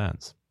some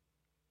sense.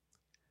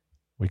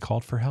 We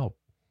called for help.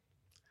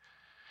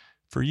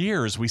 For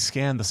years, we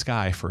scanned the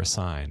sky for a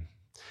sign.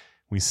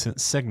 We sent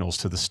signals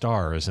to the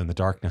stars and the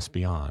darkness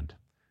beyond.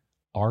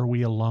 Are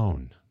we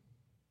alone?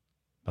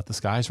 But the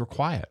skies were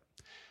quiet,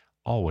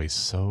 always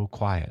so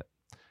quiet,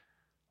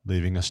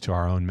 leaving us to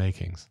our own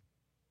makings.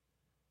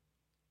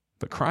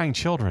 But crying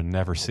children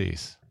never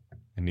cease,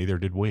 and neither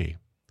did we.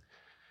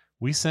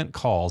 We sent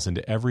calls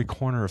into every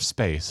corner of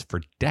space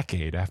for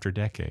decade after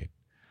decade.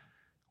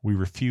 We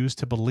refused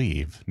to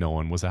believe no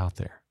one was out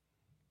there.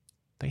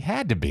 They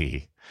had to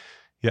be,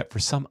 yet for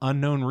some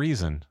unknown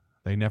reason,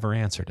 they never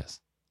answered us.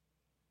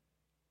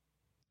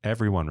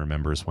 Everyone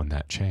remembers when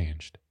that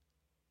changed.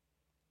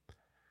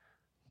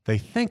 They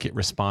think it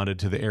responded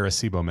to the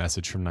Arecibo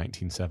message from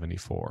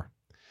 1974.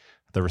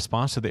 The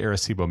response to the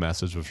Arecibo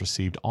message was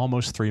received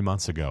almost 3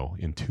 months ago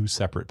in 2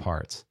 separate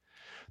parts.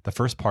 The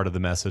first part of the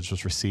message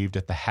was received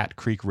at the Hat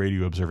Creek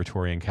Radio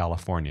Observatory in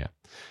California.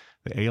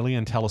 The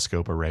alien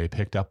telescope array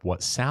picked up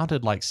what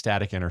sounded like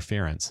static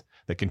interference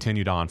that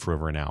continued on for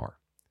over an hour.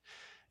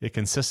 It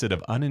consisted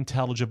of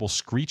unintelligible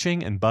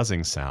screeching and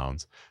buzzing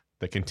sounds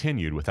that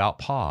continued without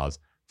pause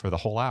for the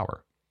whole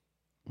hour.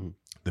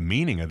 The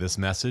meaning of this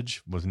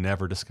message was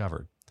never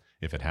discovered,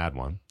 if it had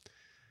one.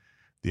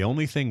 The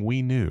only thing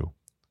we knew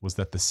was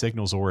that the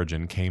signal's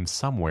origin came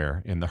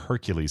somewhere in the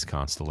Hercules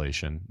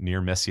constellation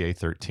near Messier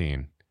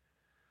 13.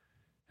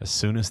 As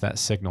soon as that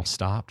signal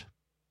stopped,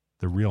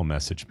 the real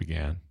message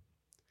began.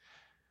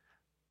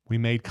 We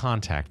made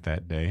contact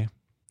that day,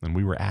 and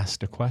we were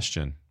asked a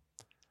question.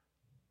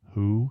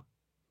 Who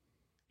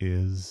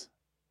is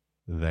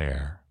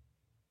there?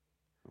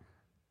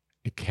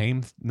 It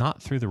came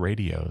not through the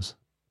radios,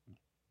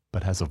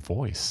 but as a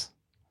voice.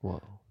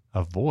 Whoa.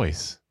 A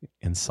voice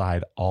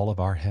inside all of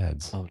our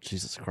heads. Oh,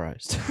 Jesus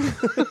Christ.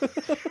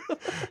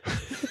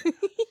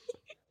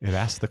 It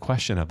asked the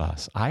question of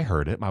us. I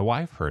heard it. My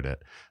wife heard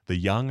it. The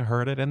young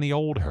heard it, and the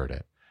old heard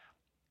it.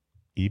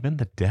 Even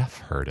the deaf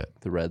heard it.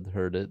 The red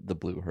heard it. The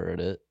blue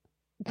heard it.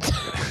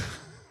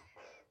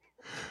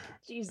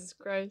 Jesus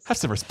Christ. Have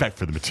some respect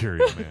for the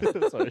material,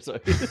 man.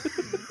 sorry.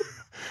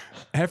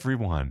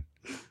 Everyone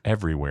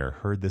everywhere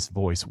heard this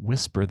voice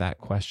whisper that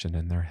question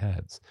in their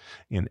heads,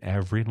 in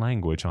every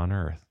language on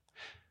earth.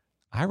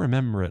 I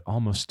remember it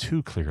almost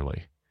too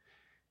clearly.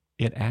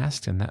 It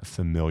asked in that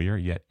familiar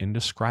yet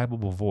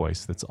indescribable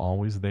voice that's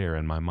always there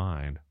in my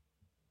mind.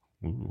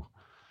 Ooh.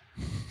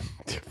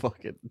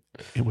 Fucking.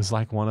 It was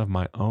like one of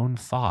my own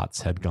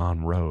thoughts had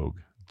gone rogue.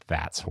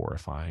 That's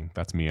horrifying.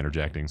 That's me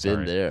interjecting. Sorry.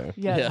 Been there.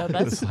 Yeah, no,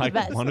 It's like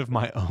one of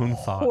my own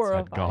thoughts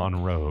horrifying. had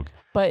gone rogue.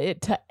 But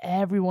it to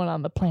everyone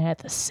on the planet at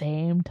the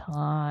same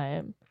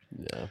time.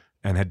 Yeah.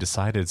 And had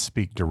decided to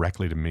speak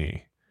directly to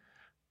me.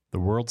 The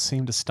world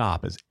seemed to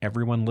stop as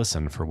everyone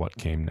listened for what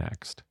came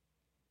next.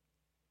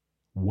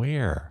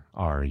 Where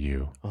are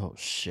you? Oh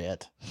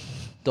shit!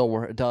 Don't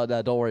worry.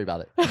 Don't worry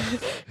about it.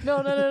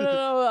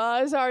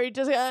 No. Sorry,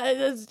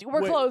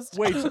 we're closed.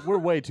 Wait, we're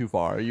way too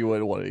far. You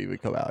wouldn't want to even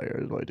come out here.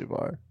 It's way too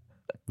far.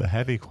 The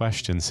heavy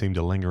question seemed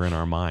to linger in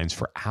our minds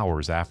for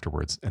hours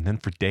afterwards, and then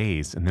for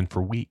days, and then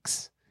for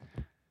weeks.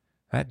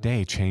 That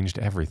day changed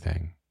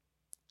everything.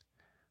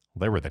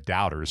 There were the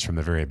doubters from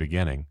the very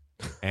beginning,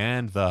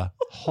 and the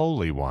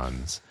holy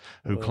ones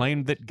who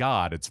claimed that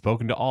God had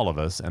spoken to all of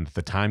us and that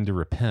the time to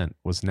repent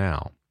was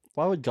now.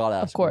 Why would God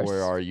ask,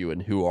 where are you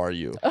and who are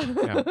you?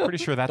 Yeah, I'm pretty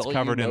sure that's Don't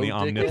covered you in the know,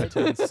 dickhead?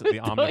 omnipotence, the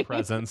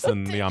omnipresence,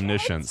 and the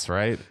omniscience,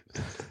 right?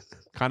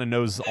 Kind of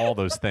knows all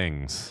those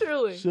things.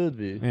 Truly. Should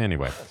be.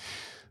 Anyway,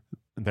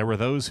 there were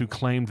those who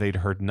claimed they'd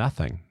heard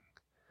nothing,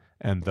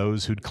 and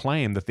those who'd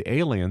claimed that the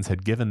aliens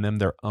had given them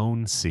their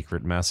own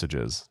secret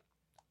messages.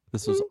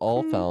 This was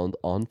all found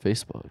on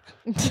Facebook.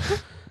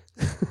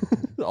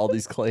 All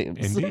these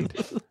claims. Indeed.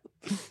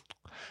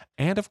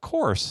 And of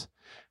course,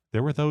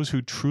 there were those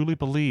who truly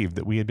believed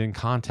that we had been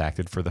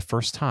contacted for the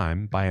first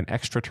time by an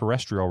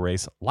extraterrestrial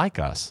race like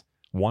us,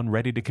 one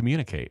ready to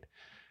communicate,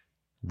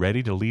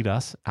 ready to lead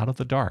us out of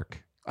the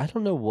dark. I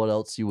don't know what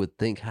else you would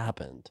think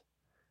happened.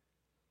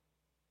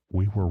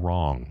 We were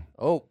wrong.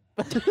 Oh.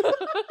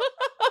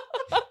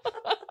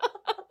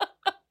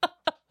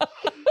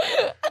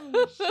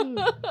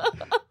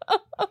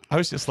 I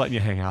was just letting you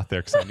hang out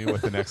there because I knew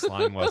what the next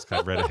line was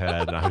because I read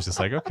ahead. And I was just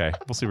like, okay,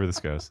 we'll see where this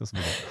goes.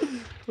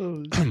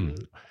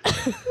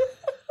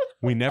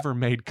 We never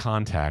made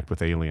contact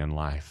with alien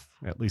life,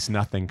 at least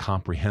nothing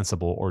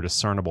comprehensible or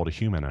discernible to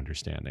human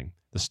understanding.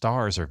 The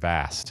stars are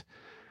vast,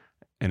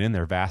 and in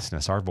their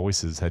vastness, our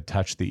voices had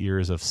touched the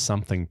ears of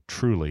something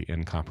truly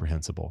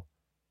incomprehensible,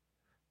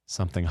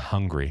 something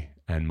hungry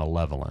and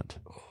malevolent.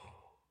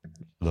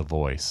 The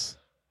voice.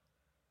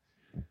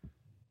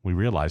 We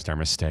realized our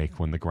mistake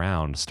when the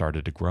ground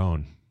started to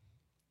groan.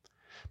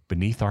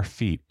 Beneath our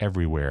feet,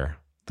 everywhere,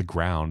 the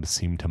ground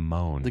seemed to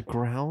moan. The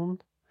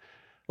ground?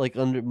 Like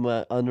under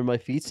my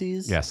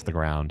feetsies? Yes, the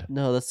ground.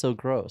 No, that's so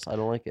gross. I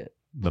don't like it.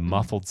 The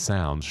muffled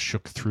sounds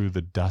shook through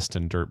the dust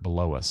and dirt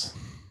below us.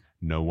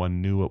 No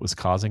one knew what was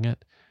causing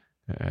it,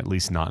 at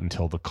least not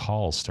until the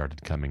calls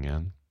started coming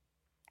in.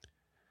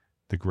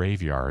 The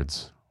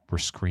graveyards were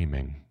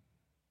screaming.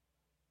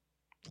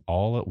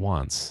 All at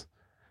once,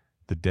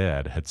 the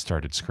dead had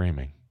started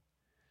screaming.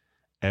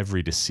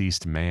 Every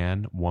deceased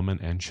man, woman,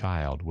 and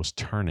child was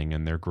turning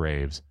in their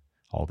graves.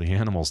 All the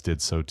animals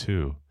did so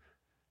too.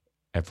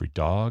 Every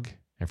dog,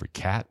 every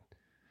cat,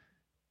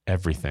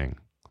 everything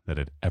that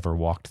had ever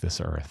walked this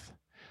earth.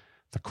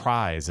 The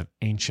cries of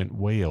ancient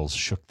whales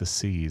shook the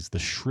seas. The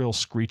shrill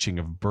screeching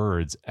of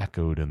birds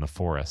echoed in the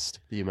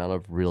forest. The amount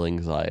of real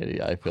anxiety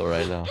I feel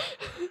right now.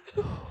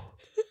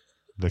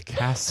 The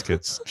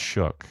caskets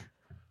shook,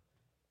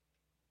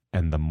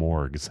 and the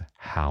morgues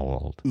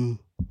howled.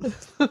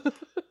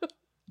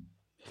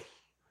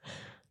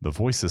 The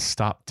voices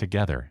stopped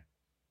together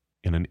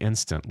in an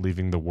instant,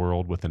 leaving the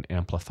world with an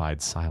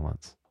amplified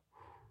silence.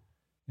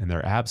 In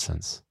their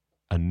absence,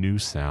 a new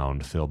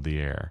sound filled the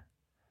air.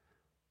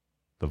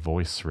 The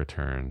voice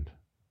returned.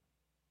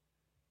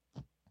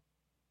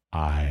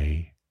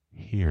 I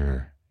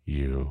hear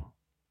you.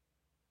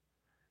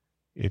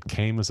 It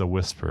came as a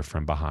whisper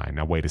from behind.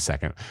 Now, wait a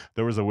second.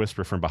 There was a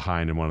whisper from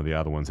behind in one of the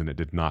other ones, and it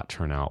did not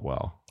turn out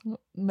well.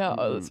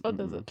 No, this one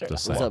doesn't turn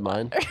Just out Was saying. that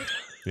mine?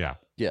 Yeah.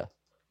 Yeah.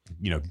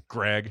 You know,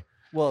 Greg.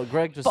 Well,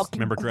 Greg just Fucking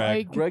Remember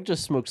Greg? Greg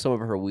just smoked some of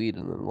her weed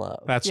and then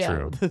left. That's Yeah.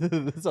 true.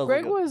 That sounds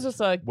Greg like was just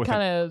a With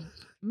kind of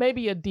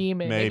maybe a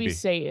demon, maybe Maybe.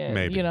 Satan,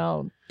 Maybe. you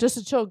know, just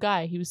a chill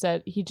guy. He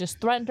said he just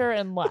threatened her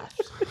and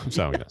left.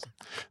 So, yes.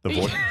 The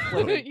voice.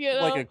 You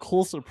know? like a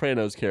cool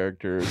Sopranos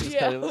character. Just Yeah.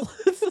 kind of,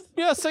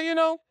 Yeah, so, you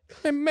know,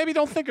 maybe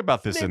don't think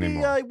about this maybe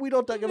anymore. we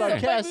don't talk about Yeah,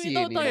 maybe Cassie we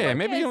don't talk anymore. Yeah,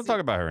 maybe you don't talk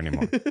about her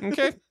anymore.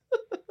 Okay?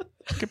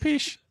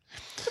 Capiche?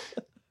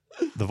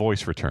 The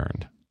voice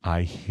returned.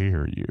 I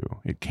hear you.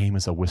 It came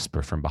as a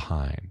whisper from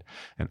behind,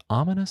 an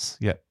ominous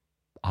yet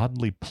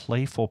oddly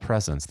playful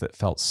presence that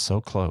felt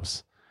so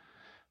close.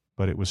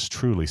 But it was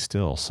truly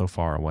still so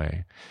far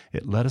away.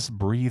 It let us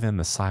breathe in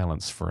the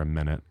silence for a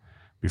minute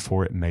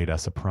before it made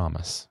us a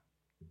promise.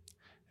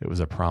 It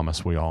was a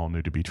promise we all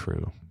knew to be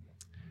true.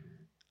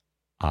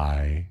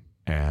 I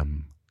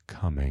am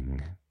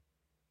coming.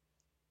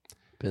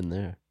 Been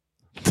there.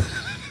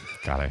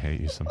 God, I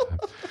hate you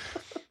sometimes.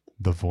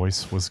 The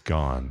voice was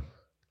gone,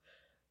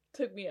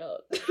 took me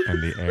out.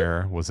 And the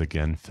air was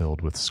again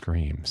filled with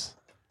screams.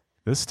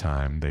 This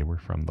time they were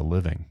from the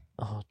living.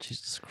 Oh,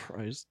 Jesus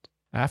Christ.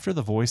 After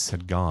the voice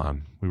had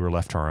gone, we were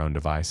left to our own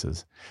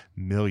devices.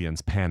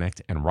 Millions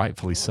panicked, and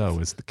rightfully so,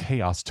 as the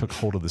chaos took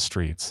hold of the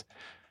streets.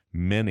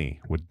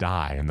 Many would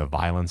die in the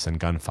violence and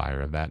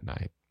gunfire of that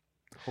night.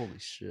 Holy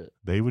shit.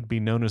 They would be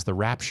known as the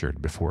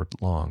raptured before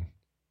long.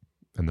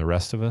 And the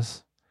rest of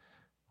us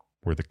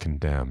were the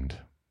condemned.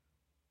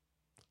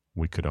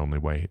 We could only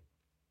wait.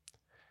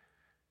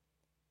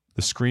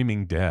 The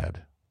screaming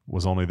dead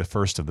was only the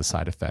first of the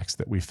side effects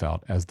that we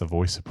felt as the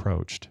voice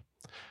approached.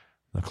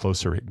 The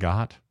closer it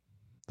got,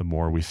 the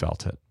more we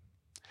felt it.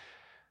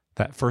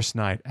 That first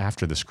night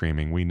after the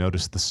screaming, we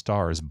noticed the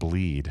stars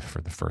bleed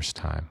for the first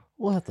time.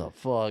 What the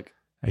fuck?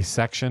 A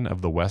section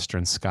of the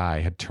western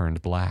sky had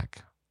turned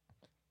black.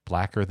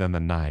 Blacker than the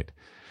night.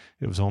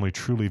 It was only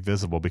truly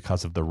visible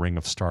because of the ring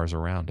of stars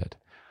around it.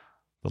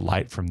 The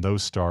light from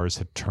those stars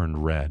had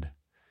turned red,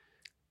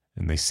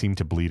 and they seemed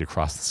to bleed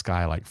across the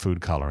sky like food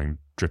coloring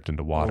dripped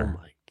into water.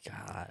 Oh my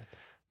God.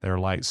 Their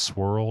light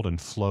swirled and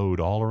flowed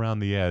all around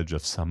the edge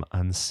of some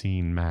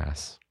unseen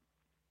mass.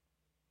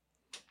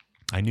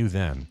 I knew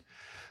then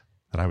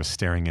that I was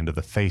staring into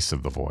the face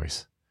of the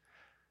voice.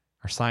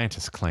 Our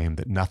scientists claimed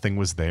that nothing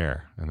was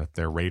there and that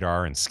their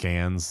radar and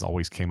scans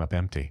always came up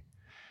empty.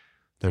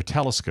 Their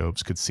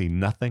telescopes could see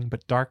nothing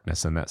but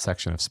darkness in that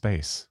section of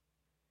space.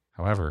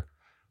 However,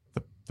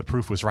 the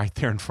proof was right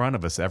there in front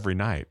of us every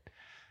night,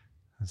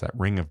 as that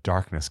ring of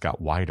darkness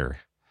got wider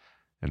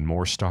and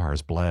more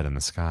stars bled in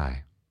the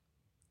sky.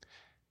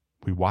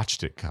 We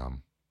watched it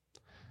come.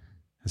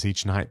 As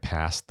each night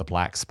passed, the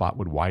black spot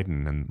would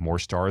widen and more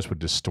stars would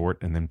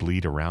distort and then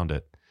bleed around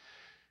it.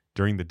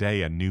 During the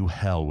day, a new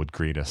hell would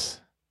greet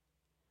us.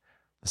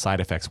 The side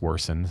effects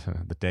worsened.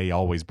 The day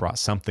always brought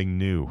something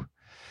new.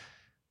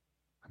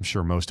 I'm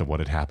sure most of what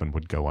had happened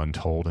would go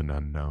untold and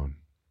unknown.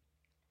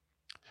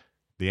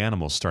 The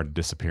animals started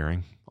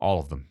disappearing, all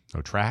of them.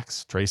 No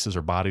tracks, traces,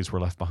 or bodies were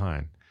left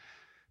behind.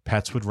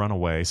 Pets would run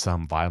away,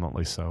 some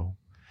violently so.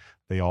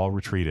 They all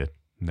retreated,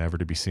 never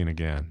to be seen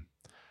again.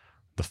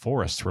 The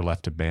forests were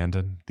left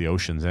abandoned, the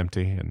oceans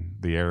empty, and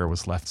the air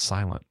was left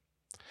silent.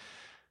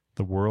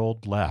 The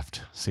world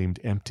left seemed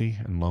empty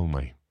and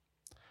lonely.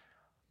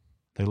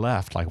 They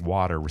left like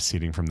water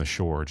receding from the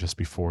shore just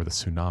before the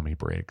tsunami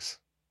breaks.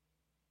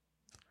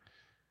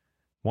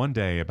 One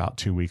day, about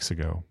 2 weeks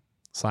ago,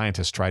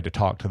 scientists tried to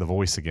talk to the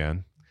voice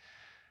again.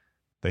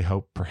 They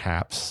hoped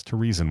perhaps to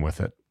reason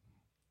with it.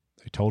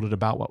 They told it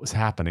about what was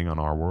happening on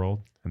our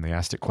world, and they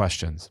asked it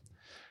questions.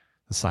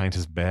 The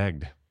scientists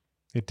begged.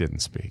 It didn't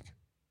speak.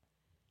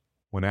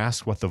 When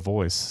asked what the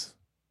voice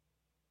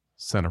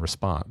sent a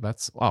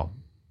response,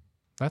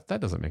 that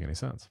doesn't make any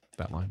sense,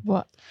 that line.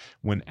 What?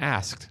 When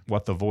asked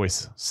what the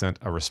voice sent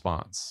a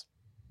response.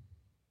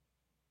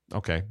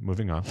 Okay,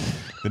 moving on.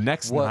 The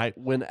next night.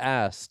 When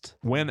asked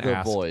When the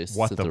asked voice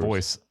what sent the the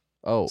voice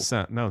Oh,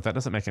 sent. No, that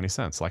doesn't make any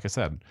sense. Like I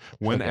said,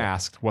 when Okay.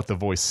 asked what the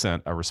voice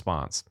sent a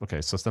response. Okay,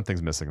 so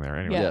something's missing there.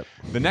 Anyway, Yeah.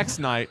 the next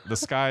night, the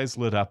skies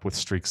lit up with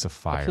streaks of I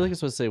fire. feel like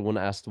it's supposed to say when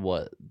asked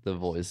what the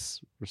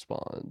voice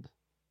respond.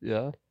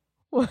 Yeah.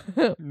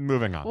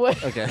 Moving on.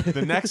 What? Okay.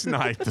 The next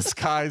night, the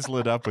skies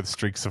lit up with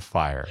streaks of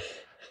fire.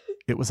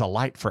 It was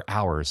alight for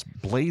hours,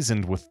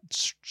 blazoned with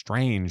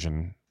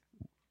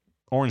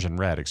orange and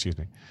red, excuse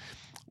me.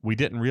 We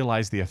didn't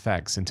realize the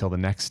effects until the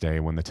next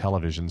day when the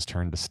televisions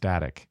turned to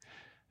static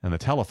and the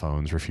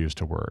telephones refused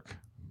to work.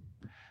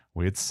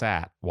 We had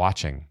sat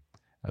watching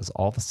as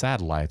all the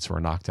satellites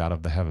were knocked out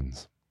of the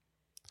heavens.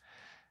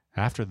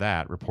 After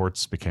that,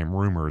 reports became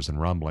rumors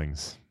and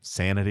rumblings,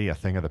 sanity a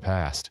thing of the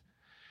past.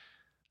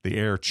 The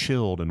air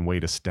chilled and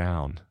weighed us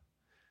down.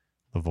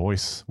 The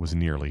voice was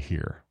nearly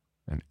here,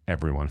 and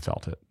everyone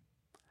felt it.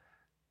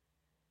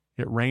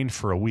 It rained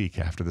for a week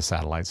after the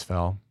satellites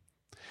fell.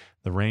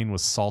 The rain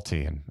was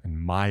salty and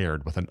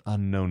mired with an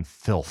unknown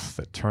filth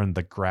that turned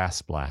the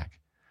grass black.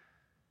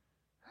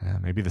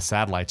 Maybe the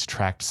satellites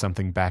tracked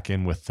something back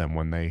in with them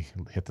when they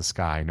hit the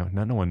sky.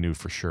 No one knew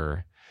for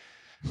sure.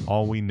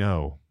 All we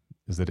know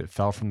is that it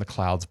fell from the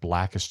clouds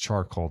black as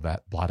charcoal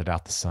that blotted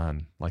out the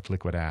sun like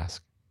liquid ash.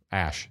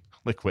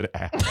 Liquid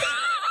ash.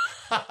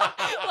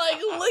 Like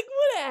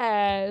liquid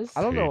ass.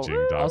 I don't know.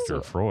 Paging Dr.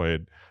 Also,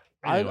 Freud.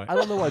 I Anyway.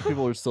 don't know why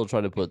people are still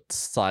trying to put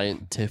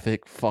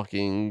scientific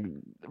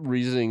fucking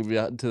reasoning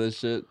to this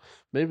shit.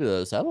 Maybe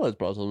the satellites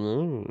brought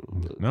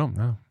something.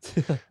 No.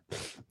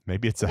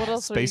 Maybe it's What a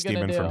else are you space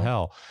gonna demon from do?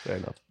 hell. Fair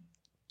enough.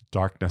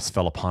 Darkness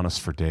fell upon us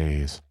for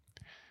days.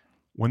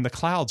 When the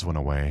clouds went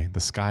away, the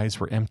skies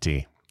were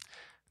empty.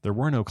 There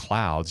were no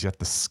clouds, yet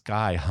the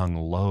sky hung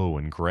low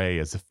and gray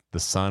as if the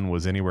sun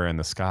was anywhere in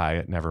the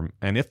sky.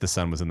 And if the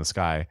sun was in the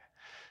sky,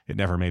 it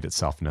never made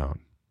itself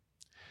known.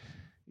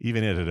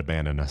 Even it had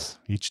abandoned us.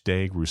 Each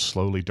day grew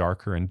slowly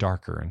darker and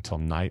darker until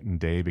night and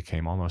day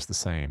became almost the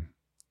same.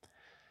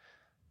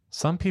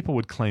 Some people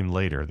would claim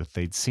later that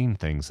they'd seen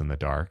things in the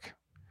dark,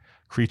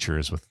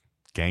 creatures with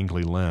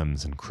gangly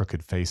limbs and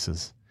crooked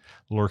faces,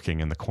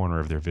 lurking in the corner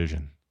of their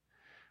vision.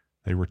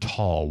 They were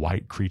tall,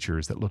 white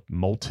creatures that looked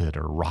molted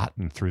or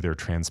rotten through their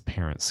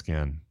transparent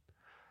skin.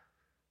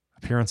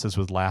 Appearances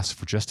would last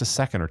for just a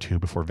second or two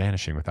before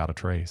vanishing without a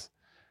trace.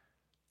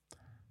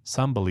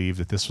 Some believed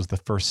that this was the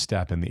first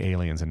step in the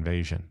aliens'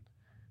 invasion,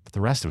 but the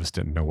rest of us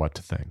didn't know what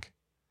to think.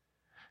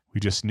 We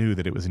just knew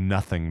that it was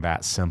nothing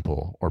that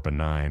simple or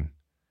benign.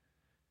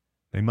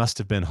 They must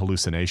have been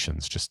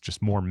hallucinations,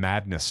 just more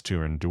madness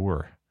to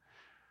endure,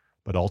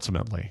 but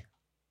ultimately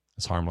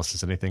as harmless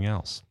as anything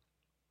else.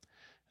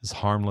 As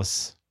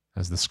harmless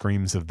as the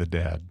screams of the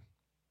dead,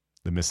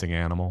 the missing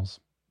animals,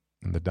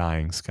 and the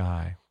dying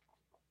sky.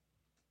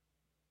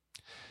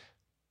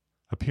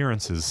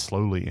 Appearances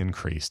slowly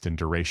increased in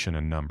duration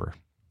and number.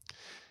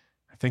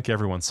 I think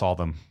everyone saw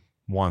them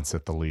once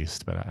at the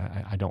least, but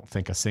I don't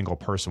think a single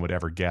person would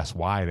ever guess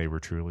why they were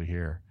truly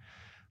here.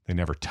 They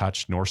never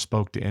touched nor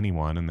spoke to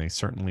anyone, and they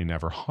certainly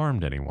never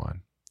harmed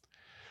anyone.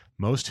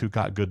 Most who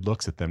got good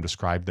looks at them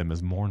described them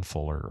as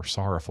mournful or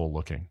sorrowful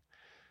looking.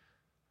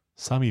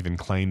 Some even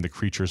claimed the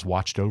creatures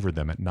watched over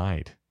them at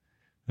night,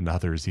 and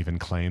others even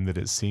claimed that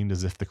it seemed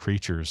as if the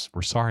creatures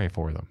were sorry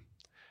for them.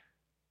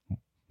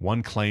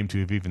 One claimed to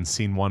have even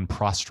seen one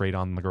prostrate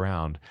on the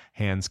ground,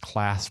 hands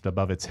clasped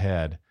above its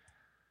head.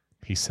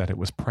 He said it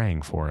was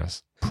praying for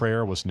us.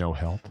 Prayer was no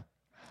help.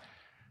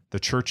 The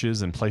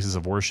churches and places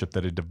of worship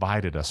that had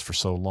divided us for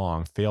so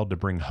long failed to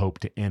bring hope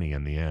to any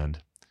in the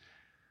end.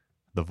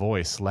 The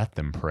voice let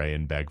them pray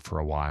and beg for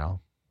a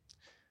while,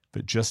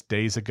 but just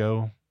days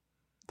ago,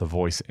 the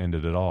voice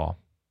ended it all.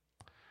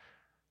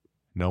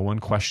 No one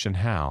questioned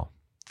how,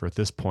 for at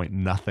this point,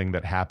 nothing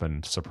that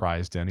happened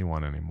surprised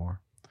anyone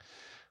anymore.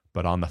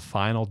 But on the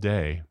final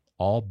day,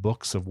 all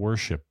books of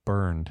worship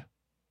burned.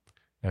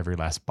 Every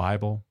last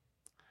Bible,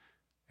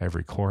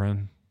 every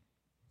Koran,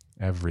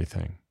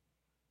 everything.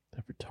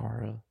 Every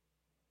Torah,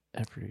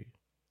 every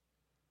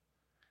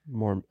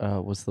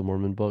what's the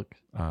Mormon book?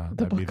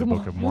 That'd be the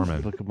Book of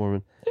Mormon. Book of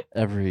Mormon.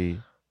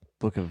 Every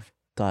book of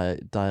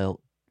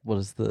what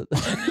is the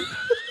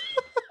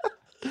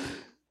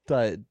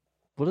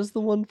what is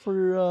the one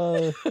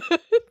for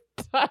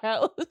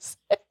Dialysis.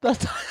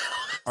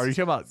 Are you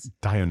talking about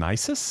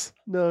Dionysus?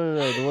 No,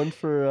 the one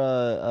for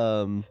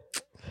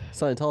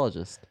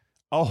Scientologist.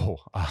 Oh,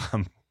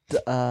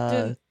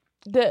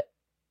 The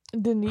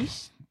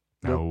niche.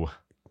 no.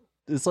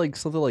 It's like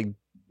something like,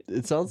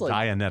 it sounds like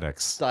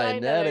Dianetics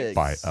Dianetics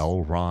by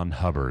L. Ron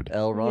Hubbard.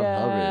 L. Ron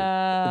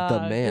Hubbard,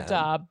 the man. Good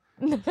job.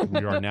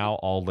 We are now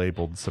all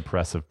labeled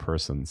suppressive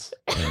persons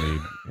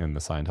in the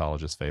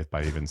Scientologist faith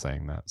by even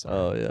saying that. So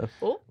Oh yeah,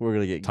 Oh. we're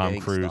gonna get Tom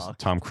gang Cruise. stalked.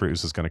 Tom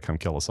Cruise is going to come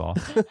kill us all,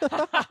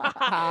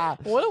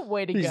 What a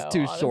way to He's go.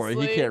 too short. He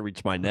honestly. can't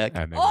reach my neck.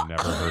 and they were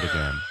never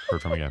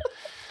heard from again.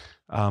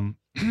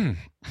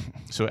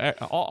 So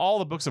all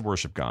the books of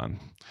worship gone.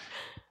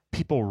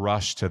 People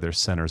rushed to their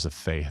centers of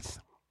faith,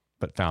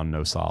 but found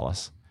no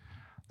solace.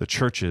 The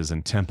churches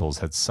and temples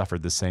had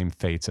suffered the same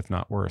fates, if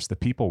not worse. The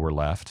people were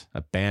left,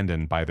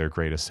 abandoned by their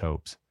greatest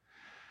hopes.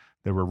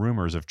 There were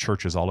rumors of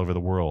churches all over the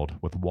world,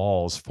 with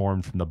walls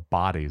formed from the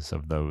bodies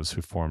of those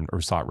who formed or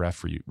sought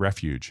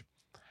refuge.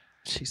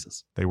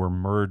 Jesus. They were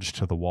merged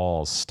to the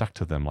walls, stuck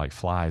to them like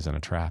flies in a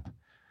trap.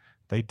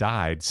 They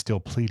died still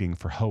pleading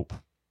for hope,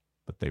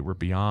 but they were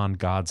beyond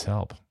God's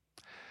help.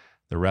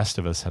 The rest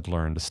of us had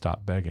learned to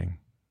stop begging.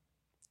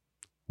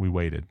 We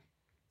waited.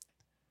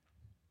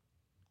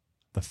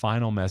 The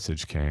final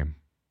message came.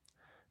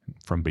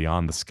 From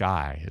beyond the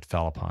sky, it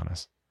fell upon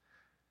us.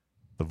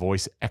 The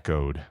voice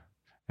echoed,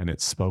 and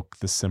it spoke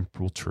the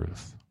simple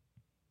truth.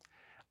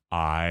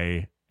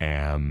 I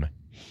am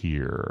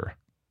here.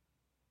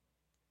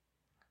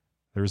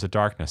 There is a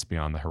darkness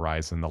beyond the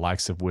horizon, the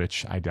likes of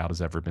which I doubt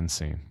has ever been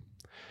seen.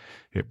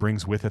 It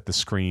brings with it the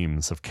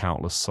screams of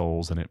countless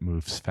souls, and it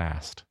moves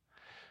fast.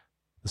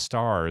 The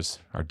stars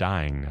are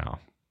dying now,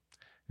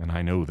 and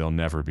I know they'll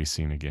never be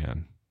seen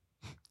again.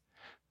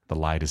 The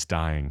light is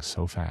dying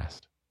so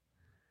fast.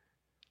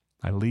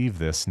 I leave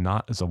this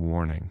not as a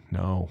warning.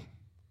 No,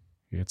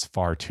 it's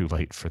far too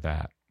late for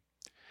that.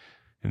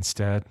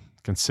 Instead,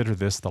 consider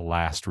this the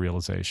last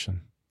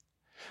realization,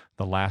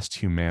 the last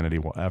humanity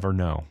will ever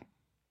know.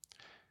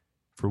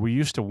 For we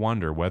used to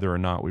wonder whether or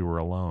not we were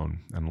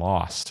alone and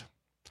lost,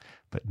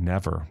 but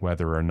never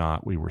whether or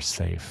not we were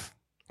safe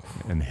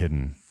and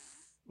hidden.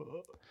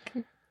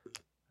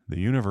 The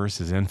universe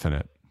is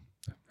infinite,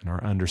 and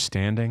our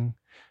understanding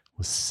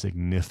was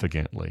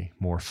significantly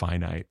more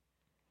finite.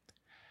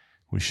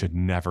 We should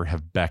never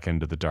have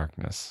beckoned to the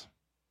darkness.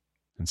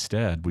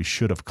 Instead, we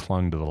should have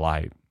clung to the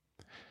light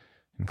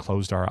and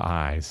closed our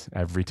eyes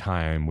every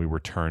time we were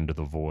turned to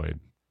the void.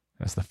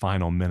 As the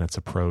final minutes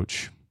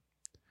approach,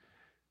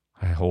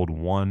 I hold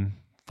one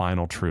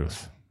final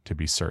truth to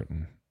be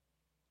certain.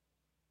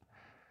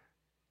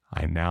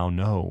 I now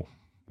know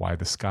why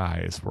the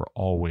skies were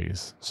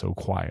always so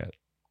quiet.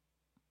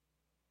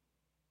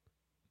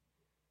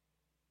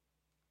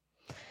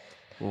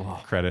 Whoa.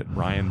 Credit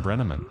Ryan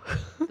Brenneman.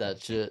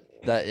 That shit.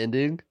 That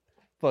ending.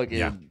 Fucking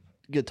Yeah.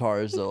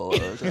 guitar solo.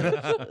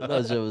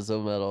 That shit was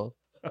so metal.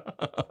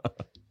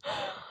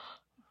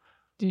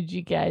 Did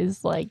you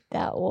guys like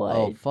that one?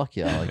 Oh fuck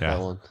yeah, I like Yeah.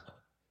 that one.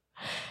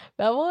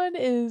 That one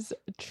is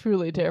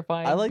truly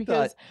terrifying. I like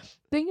because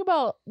think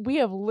about, we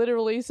have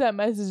literally sent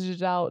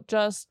messages out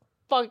just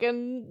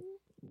fucking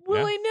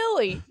willy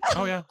nilly.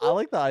 Oh yeah. I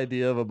like the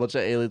idea of a bunch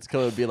of aliens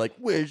coming and being like,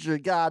 "Where's your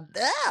god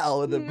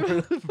now?" and then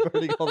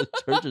burning all the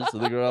churches to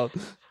the ground.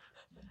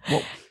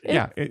 Well,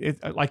 yeah, it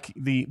like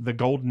the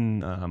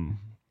golden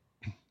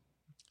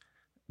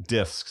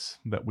discs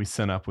that we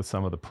sent up with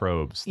some of the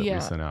probes that Yeah.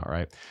 we sent out,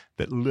 right?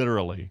 That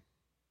literally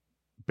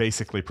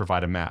basically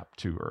provide a map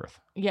to Earth.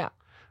 Yeah.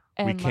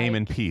 We came like,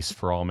 in peace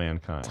for all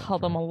mankind. tell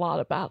them a lot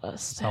about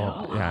us.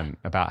 Tell too. them, and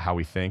about how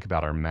we think,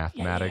 about our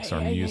mathematics,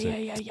 our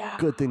music. Yeah.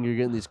 Good thing you're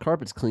getting these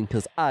carpets clean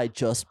because I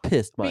just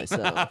pissed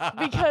myself.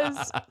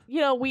 Because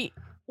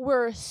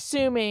we're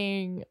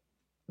assuming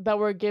that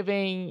we're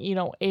giving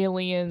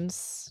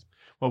aliens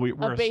Well, a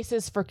we're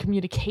basis for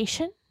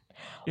communication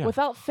Yeah.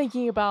 without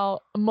thinking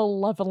about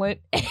malevolent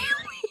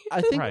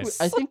aliens. Right.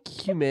 I think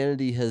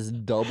humanity has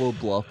double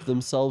bluffed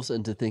themselves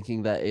into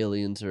thinking that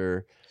aliens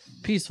are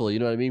peaceful. You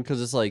know what I mean?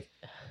 Because it's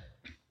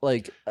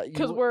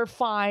Because we're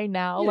fine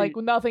now. Yeah, Like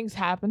nothing's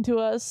happened to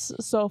us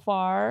so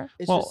far.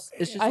 it's Well,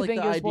 just I like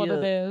think the is what it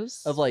idea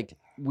is. of like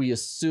we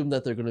assume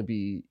that they're going to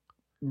be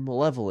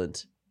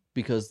malevolent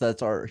because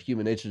that's our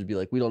human nature to be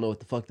like, we don't know what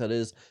the fuck that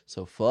is,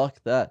 so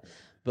fuck that.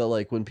 But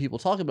like when people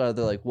talk about it,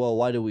 they're like, well,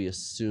 why do we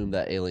assume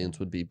that aliens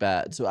would be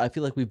bad? So I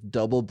feel like we've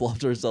double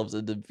bluffed ourselves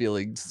into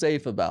feeling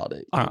safe about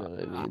it. You know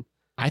what I mean?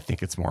 I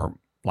think it's more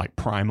like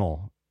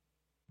primal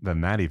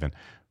than that even.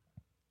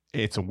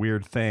 It's a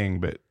weird thing,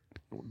 but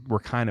we're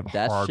kind of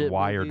That shit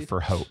hardwired movie?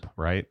 for hope,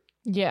 right?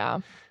 Yeah.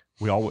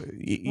 We all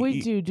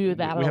We do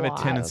that We a have lot.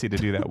 a tendency to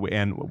do that,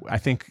 and I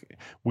think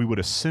we would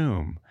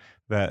assume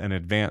that an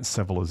advanced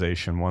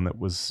civilization, one that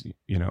was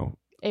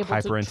Able to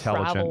hyper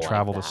intelligent,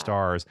 travel like the that.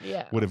 stars,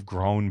 Yeah. would have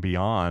grown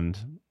beyond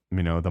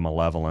the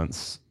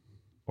malevolence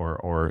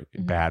or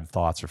Mhm. bad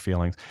thoughts or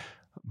feelings,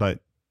 but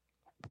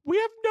we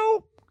have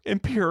no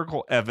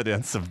empirical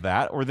evidence of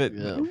that, or that.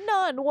 Yeah.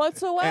 None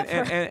whatsoever.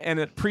 And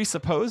it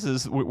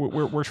presupposes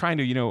we're trying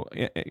to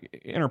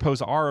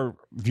interpose our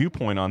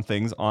viewpoint on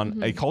things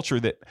on a Mhm. culture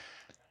that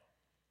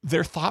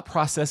their thought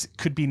process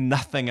could be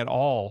nothing at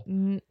all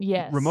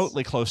Yes.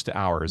 remotely close to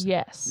ours.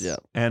 Yes. Yeah.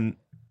 And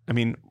I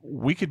mean,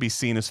 we could be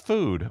seen as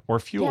food or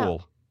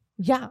fuel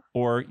Yeah.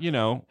 or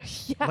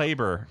Yeah.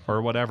 labor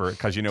or whatever,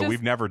 because Just-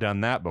 we've never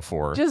done that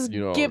before. Just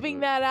You know,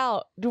 giving that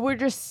out. We're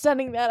just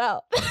sending that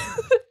out.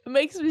 It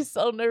makes me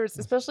so nervous,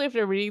 especially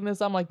after reading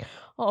this. I'm like,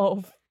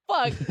 oh,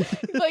 fuck.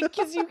 Like,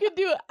 because you could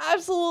do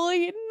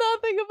absolutely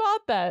nothing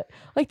about that.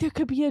 Like, there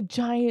could be a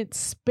giant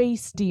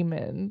space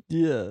demon.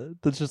 Yeah,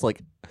 that's just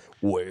like,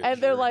 where's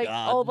And they're your like,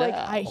 god oh, like,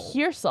 I now?"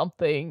 hear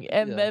something.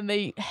 And Yeah. then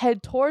they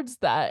head towards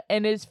that.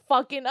 And it's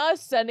fucking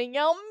us sending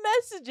out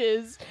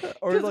messages.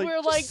 Or Because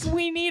we're like, just-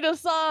 we need a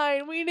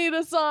sign. We need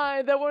a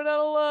sign that we're not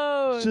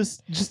alone.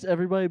 just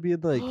everybody being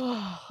like,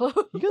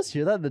 you guys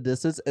hear that in the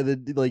distance, and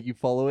then like you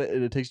follow it,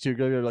 and it takes you to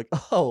go. You're like,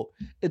 oh,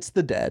 it's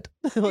the dead.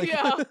 Like,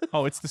 Yeah.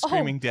 Oh, it's the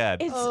screaming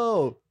dead. It's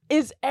oh,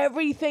 is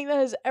everything that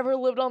has ever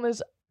lived on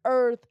this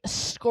earth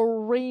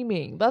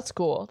screaming. That's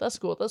cool. That's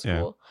cool. That's Yeah.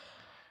 cool.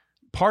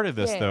 Part of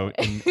this, Yeah. though,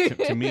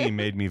 to me,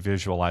 made me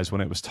visualize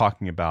when it was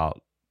talking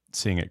about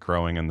seeing it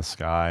growing in the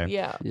sky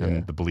Yeah. yeah.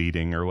 and the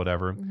bleeding or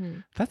whatever.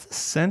 Mhm. That's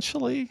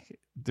essentially,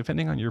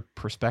 depending on your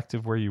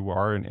perspective where you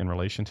are in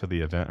relation to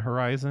the event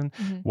horizon,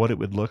 Mhm. what it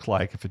would look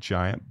like if a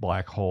giant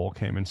black hole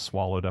came and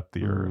swallowed up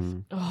the Earth.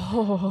 Mm.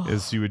 Oh.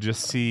 Is you would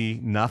just see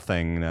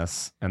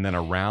nothingness, and then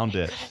around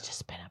it, could have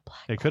just been a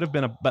black. it could have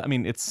been but I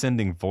mean, it's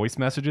sending voice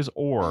messages,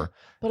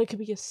 but it could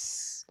be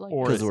like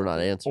Or Because is- we're not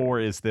answering. or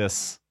is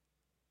this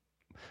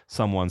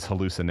someone's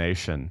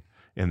hallucination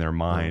in their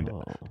mind,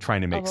 Oh,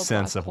 trying to make Of a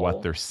sense black of what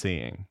hole. they're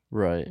seeing?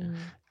 right. Mm.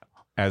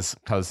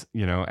 Because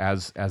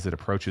as it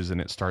approaches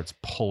and it starts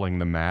pulling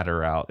the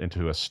matter out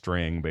into a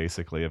string,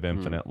 basically of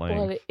infinite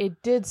Well, length,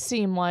 it did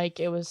seem like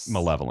it was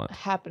malevolent,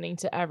 happening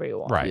to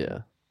everyone. right? Yeah.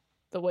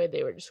 The way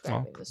they were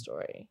describing the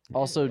story.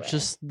 Also, Anyway,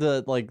 just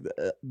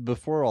the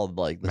before all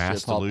like the Mass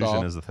shit popped delusion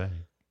off, is the thing.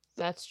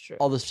 that's true.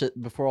 all the shit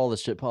before all the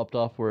shit popped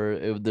off,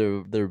 where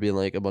there being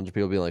like a bunch of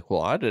people being like,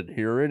 well, I didn't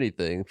hear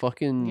anything.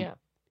 Fucking Yeah,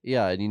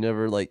 yeah, and you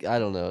never like I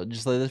don't know,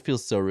 just like that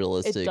feels so it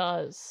realistic.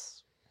 does.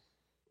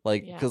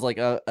 Like, Yeah. because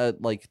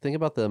like think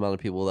about the amount of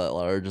people that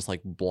are just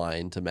like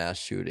blind to mass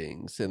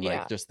shootings and Yeah.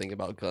 like just think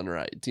about gun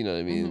rights. You know what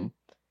I mean?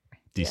 Yeah.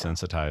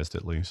 Desensitized,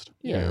 at least.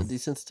 Yeah,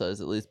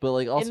 desensitized at least, but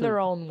like also In their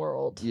own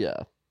world. yeah,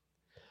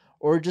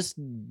 or just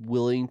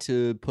willing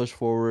to push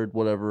forward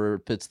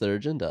whatever fits their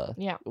agenda.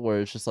 Yeah.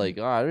 Where it's just like,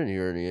 oh, I didn't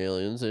hear any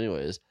aliens,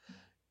 anyways.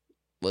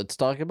 Let's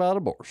talk about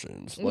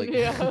abortions. Like,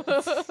 yeah.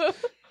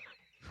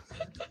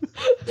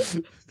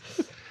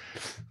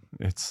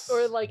 It's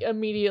Or like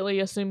immediately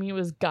assuming he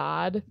was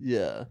God.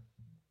 yeah.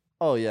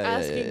 Oh yeah,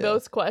 Asking yeah.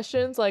 those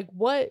questions like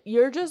what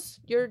you're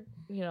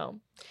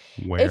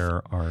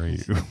where are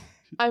you?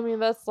 I mean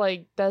that's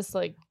like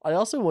I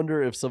also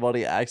wonder if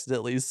somebody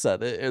accidentally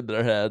said it in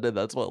their head, and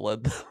that's what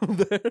led them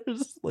there.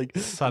 Like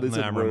Suddenly,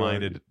 they said, I'm "Where are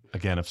reminded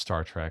again of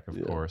Star Trek, of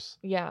Yeah. course.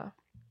 yeah.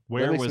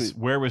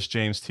 Where was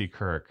James T.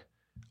 Kirk?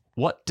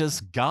 What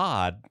does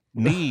God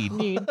need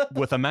Need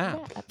with a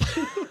map?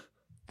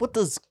 What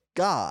does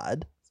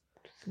God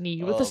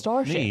Need with a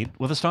starship. Need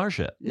with a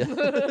starship. Yeah.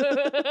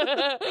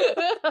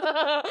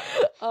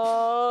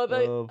 Oh,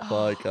 Oh,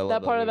 fuck, I love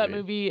that part that of that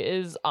movie. movie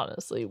is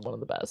honestly one of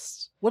the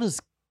best. What does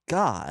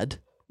God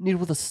need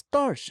with a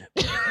starship?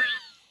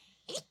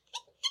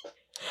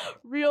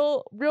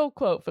 Real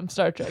quote from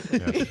Star Trek.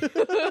 Yeah.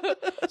 Star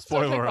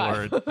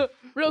Spoiler Trek 5.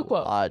 Real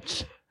quote.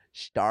 Watch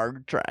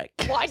Star Trek.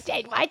 Watch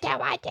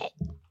it.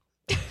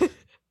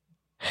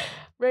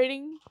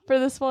 Rating for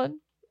this one,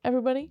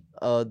 everybody?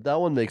 That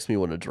one makes me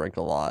want to drink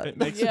a lot. It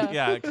makes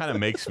Yeah. it kind of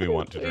makes me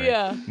want to drink.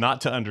 Yeah.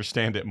 Not to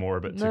understand it more,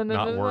 but to No, no,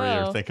 not no, worry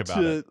no. or think about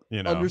To it.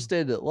 You know,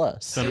 Understand it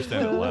less. To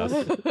understand it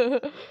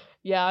less.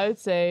 Yeah, I would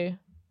say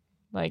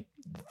like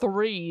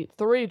three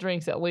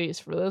drinks at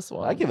least for this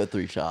one. I give it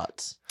 3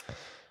 shots.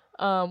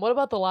 What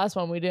about the last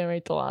one? We didn't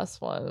rate the last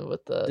one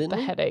with the Didn't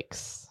we?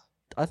 headaches.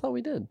 I thought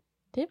we did.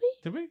 Did we?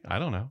 Did we? I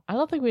don't know. I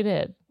don't think we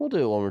did. We'll do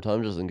it one more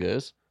time just in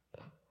case.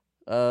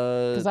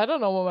 Because I don't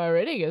know what my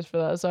rating is for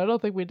that, so I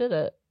don't think we did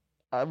it.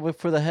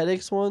 For the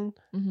headaches one,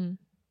 Hmm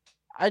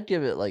I'd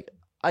give it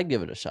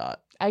a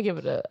shot. I give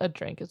it a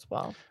drink as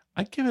well.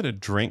 I'd give it a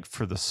drink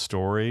for the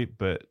story,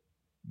 but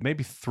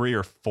maybe 3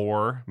 or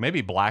 4,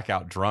 maybe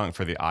blackout drunk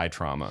for the eye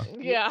trauma.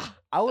 Yeah.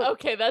 I would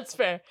Okay, that's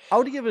fair. I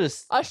would give it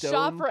A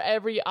shot for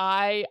every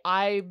eye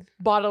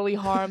bodily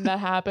harm that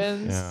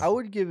happens. Yeah. I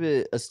would give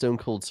it a stone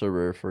cold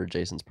sober for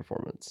Jason's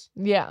performance.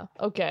 Yeah.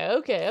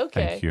 Okay.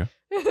 Thank you.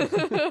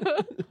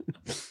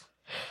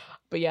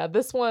 But yeah,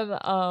 this one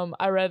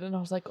I read and I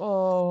was like,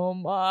 oh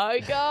my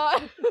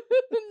god,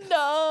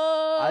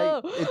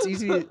 no. It's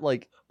easy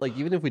like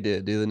even if we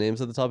didn't do the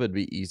names at the top, it'd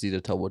be easy to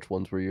tell which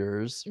ones were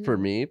yours for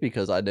Mhm. me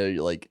because I know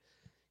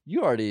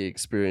you already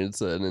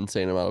experience an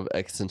insane amount of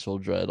existential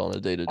dread on a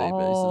day-to-day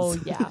Oh,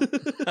 basis. yeah.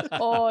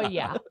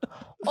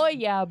 Oh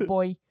yeah,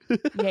 boy.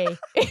 Yay.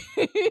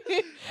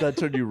 That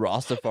turned you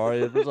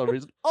Rastafarian for some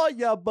reason. Oh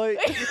yeah, boy.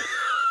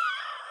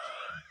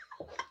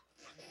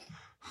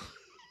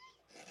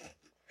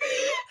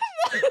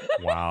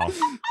 Wow.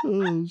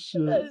 Oh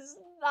shit. That's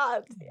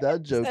not.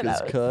 That joke said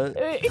is I cut.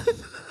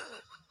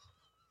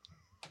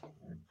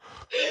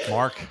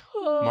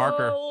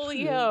 Marker.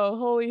 Holy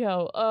hell.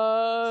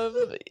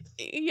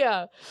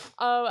 Yeah.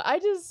 I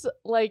just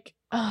like,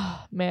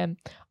 man,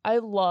 I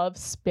love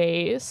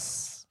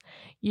space,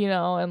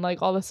 and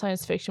like all the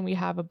science fiction we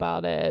have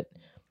about it.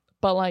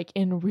 But like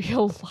in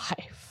real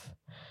life,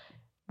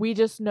 we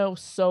just know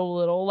so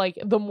little. Like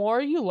the more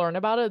you learn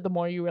about it, the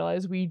more you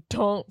realize we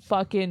don't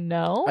fucking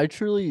know. I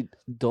truly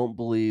don't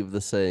believe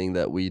the saying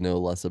that we know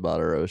less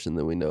about our ocean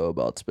than we know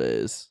about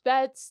space.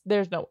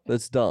 There's no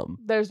That's dumb.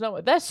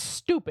 way. That's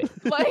stupid.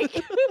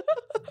 Like,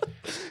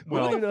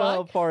 Well, we don't know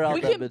how far out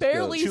we that can bitch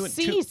barely goes.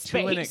 see to an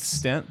space.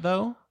 extent,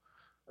 though.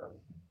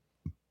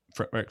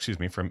 From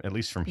at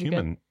least from You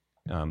human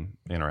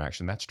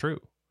interaction, that's true.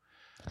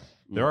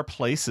 There are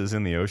places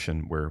in the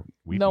ocean where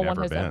we've no never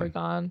one has been, ever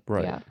gone.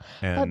 Right. Yeah.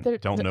 and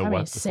don't know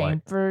what it's same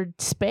like. for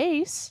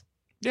space.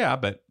 Yeah,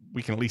 but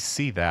we can at least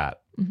see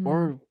that.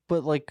 Mhm.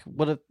 But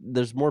what if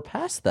there's more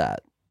past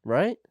that,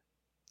 right?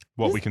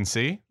 What we can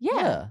see.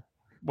 yeah.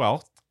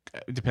 Well,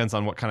 it depends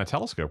on what kind of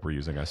telescope we're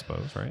using, I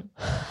suppose, right?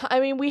 I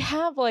mean, we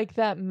have like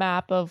that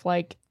map of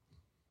like,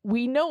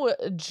 we know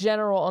a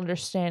general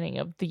understanding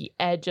of the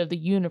edge of the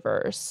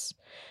universe,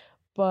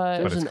 but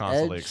There's But it's an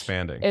constantly edge.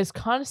 expanding it's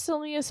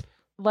constantly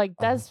like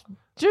that's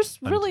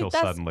just really until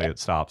that's suddenly it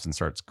stops and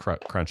starts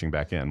crunching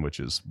back in, which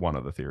is one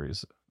of the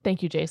theories.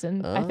 Thank you,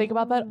 Jason. I think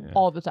about that Yeah.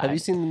 all the time. Have you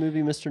seen the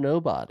movie Mr.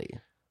 Nobody?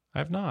 I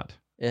have not.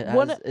 It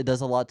One- has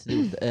a lot to do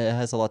with, it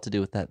has a lot to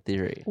do with that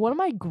theory. One of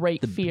my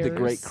great fears. The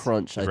Great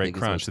Crunch. The I Great think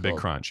is what Crunch, it's the Big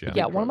called. Crunch, yeah.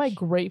 Yeah, Big one of my Crunch.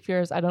 great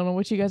fears. I don't know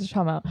what you guys are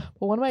talking about,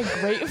 but one of my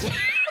great fears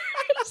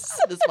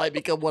This might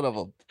become one of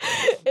them.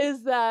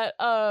 is that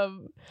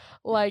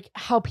like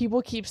how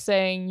people keep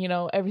saying,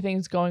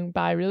 everything's going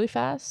by really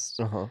fast.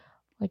 Uh-huh.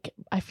 Like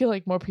I feel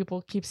like more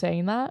people keep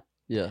saying that.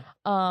 Yeah.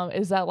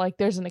 Is that like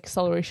there's an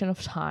acceleration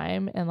of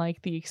time and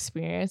like the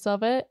experience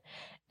of it.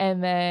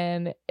 And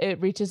then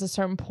it reaches a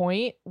certain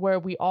point where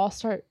we all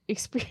start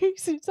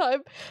experiencing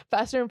time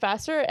faster and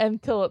faster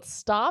until it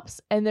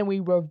stops and then we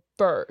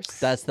reverse.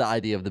 That's the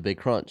idea of the Big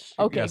Crunch.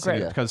 Okay, Yes,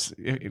 great. Because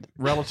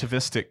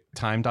relativistic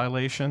time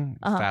dilation,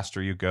 Uh-huh.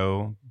 faster you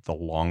go, the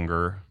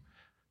longer.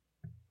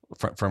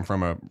 From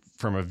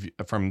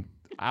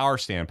our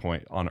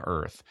standpoint on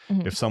Earth,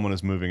 Mhm. if someone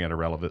is moving at a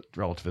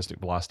relativistic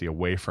velocity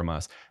away from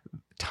us,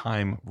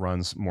 time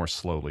runs more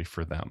slowly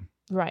for them,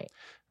 Right.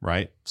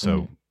 right?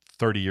 So Mm-hmm.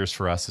 30 years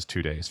for us is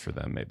 2 days for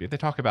them, maybe. They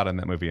talk about it in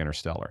that movie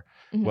Interstellar.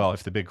 Mhm. Well,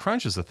 if the Big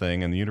Crunch is a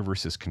thing and the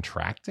universe is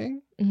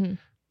contracting, Mhm.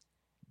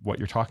 what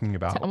you're talking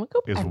about I'm gonna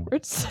go is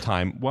backwards.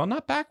 time, well,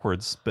 not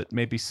backwards, but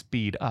maybe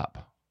speed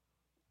up.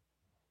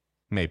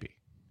 Maybe.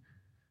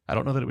 I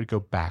don't know that it would go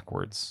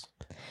backwards.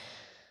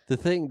 The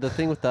thing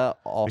with that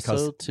also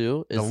Because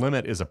too is The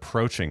limit is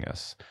approaching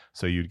us,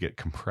 so you'd get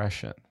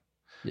compression.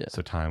 Yeah.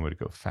 So time would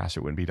go faster.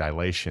 It wouldn't be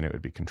dilation, it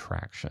would be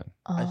contraction.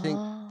 I think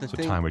the So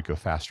thing- time would go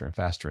faster and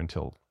faster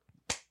until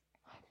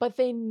But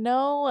they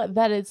know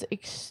that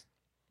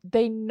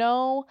they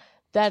know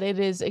that it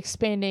is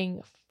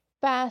expanding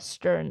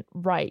faster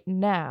right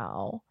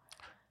now.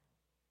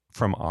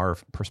 from our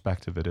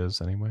perspective it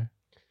is anyway.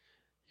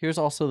 Here's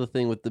also the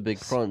thing with the big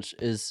crunch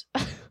is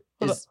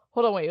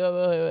Hold on,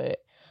 wait.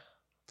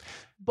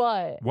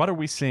 But What are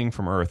we seeing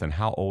from Earth and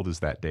how old is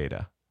that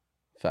data?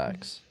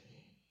 facts.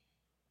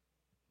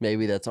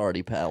 Maybe that's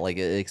already like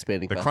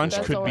expanding. The faster. crunch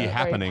That's could be already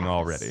happening past.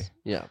 already.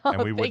 Yeah. And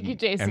we thank wouldn't you,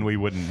 Jason. and we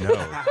wouldn't know.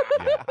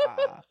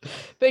 Yeah.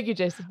 Thank you,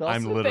 Jason.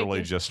 I'm Thank literally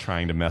you. just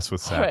trying to mess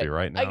with All right, Savvy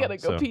right now. I gotta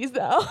go so- pee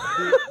now.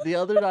 The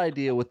other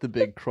idea with the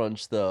big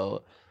crunch,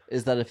 though,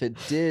 is that if it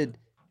did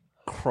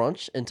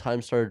crunch and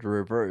time started to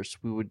reverse,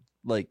 we would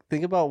like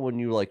think about when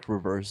you like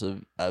reverse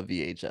a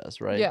VHS,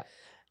 right? Yeah.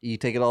 You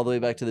take it all the way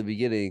back to the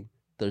beginning.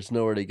 There's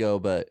nowhere to go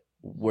but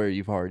where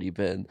you've already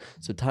been.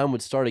 So time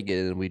would start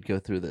again, and we'd go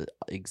through the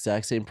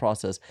exact same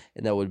process,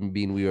 and that would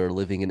mean we are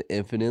living an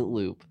infinite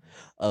loop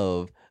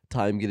of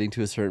time getting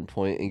to a certain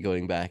point and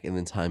going back, and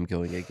then time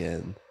going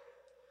again.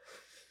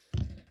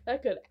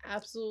 That could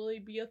absolutely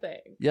be a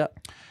thing. Yeah,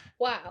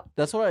 Wow.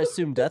 that's what I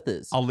assume death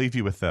is. I'll leave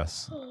you with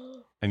this.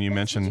 And you That's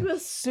mentioned what you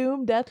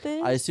assume death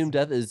is? I assume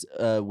death is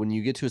when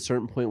you get to a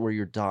certain point where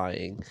you're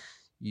dying,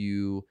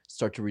 you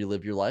start to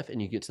relive your life,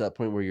 and you get to that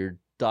point where you're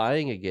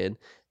dying again,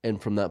 and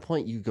from that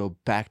point you go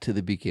back to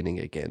the beginning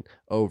again,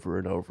 over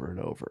and over and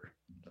over.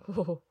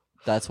 Ooh,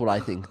 That's what I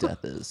think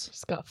death is.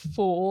 just got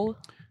full.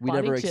 We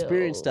Body never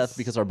experience death chills.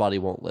 because our body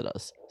won't let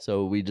us.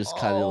 So we just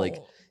kind of like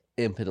Oh.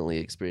 infinitely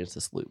experience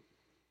this loop.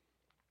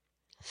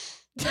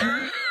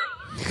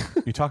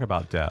 you talk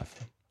about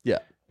death. Yeah.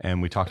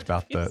 And we talked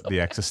about the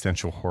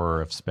existential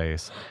horror of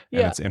space.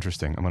 And Yeah. it's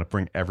interesting. I'm going to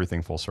bring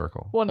everything full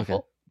circle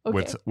Wonderful.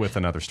 Okay. with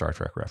another Star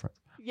Trek reference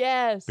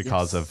Yes.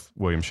 because of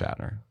William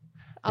Shatner,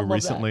 I who love that.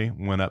 recently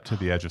went up to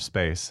the edge of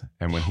space,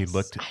 and when he Yes,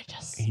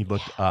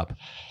 looked up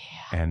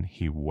and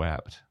he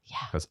wept Yeah.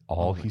 because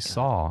all he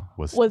saw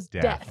was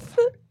death.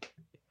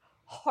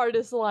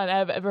 Hardest line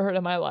I've ever heard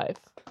in my life.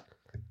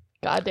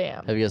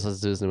 Goddamn. Have you guys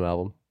listened to his new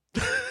album?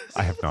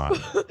 I have not.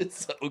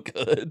 It's so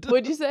good.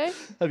 What'd you say?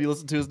 Have you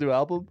listened to his new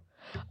album?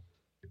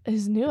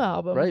 His new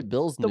album. Right,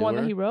 Bill's The one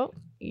that newer. he wrote?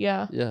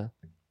 Yeah. Yeah,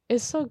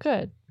 It's so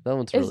good. that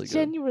one's It's really good.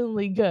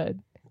 genuinely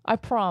good. I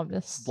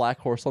promise. Black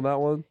Horse on that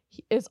one.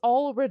 It's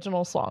all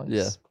original songs.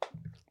 Yeah.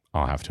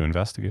 I'll have to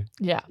investigate.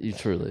 Yeah. You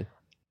truly.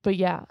 But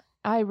yeah,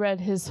 I read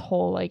his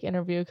whole like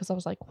interview because I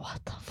was like,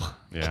 what the fuck?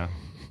 Yeah.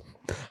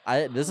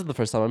 This is the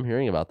first time I'm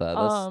hearing about that.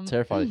 That's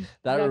terrifying.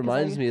 That yeah, 'cause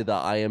reminds I- me of the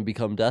I Am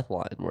Become Death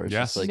line, where it's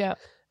Yes. just like yeah.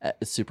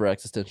 it's super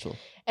existential.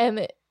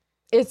 And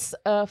it's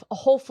a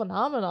whole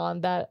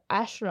phenomenon that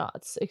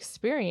astronauts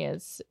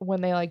experience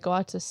when they like go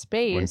out to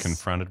space, When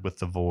confronted with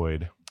the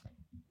void.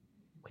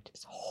 which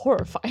is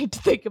horrifying to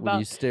think When about.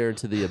 you stare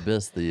into the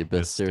abyss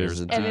Abyss stares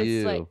stares into and it's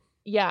you. like,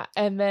 yeah,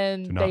 and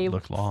then Do not they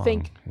look long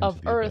think into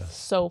of the Earth abyss.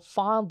 so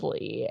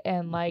fondly,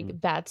 and like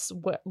Mhm. that's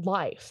what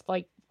life,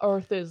 like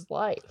Earth is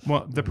life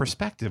Well, the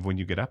perspective when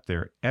you get up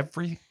there,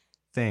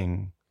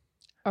 everything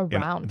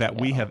around that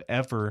we you. have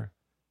ever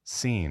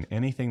seen,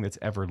 anything that's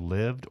ever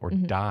lived or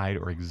Mhm. died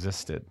or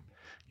existed,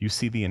 you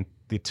see the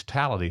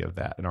totality of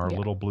that in our Yeah.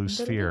 little blue The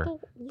sphere.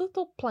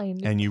 little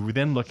plane. And you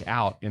then look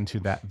out into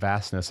that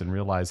vastness and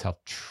realize how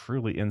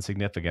truly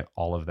insignificant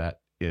all of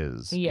that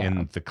is Yeah.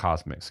 in the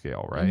cosmic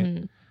scale, right?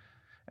 Mhm.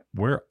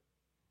 We're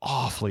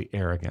awfully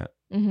arrogant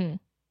Mhm.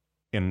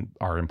 in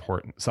our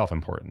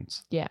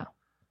self-importance. Yeah.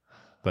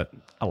 But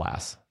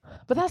alas,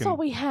 But that's can- all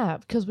we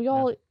have because we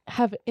all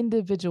have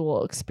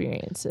individual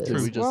experiences.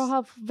 True. We all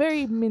have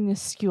very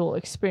minuscule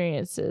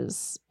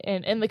experiences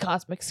in the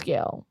cosmic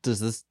scale. did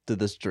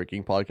this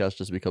drinking podcast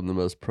just become the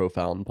most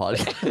profound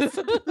podcast?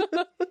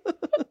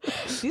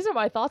 These are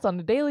my thoughts on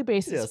a daily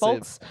basis, Yeah, same.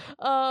 folks.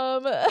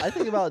 I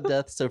think about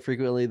death so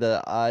frequently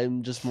that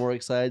I'm just more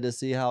excited to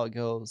see how it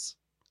goes.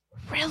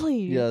 Really?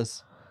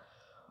 Yes.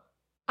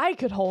 I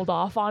could hold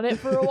off on it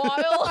for a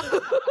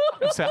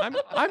while. so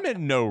I'm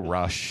in no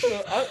rush.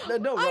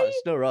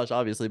 No rush,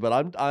 obviously,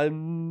 but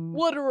I'm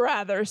Would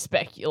rather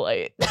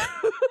speculate.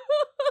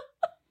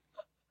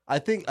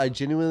 I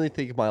genuinely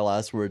think my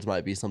last words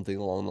might be something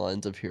along the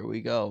lines of "Here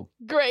we go."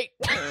 Great.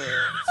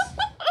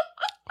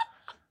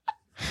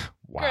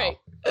 Wow. Great.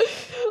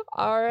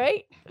 All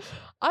right.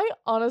 I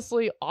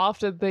honestly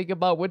often think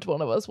about which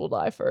one of us will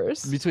die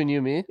first. Between you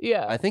and me,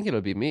 Yeah. I think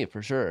it'll be me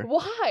for sure.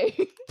 Why?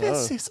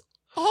 This is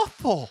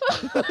awful.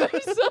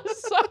 I'm so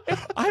sorry.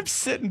 I'm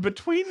sitting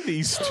between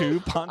these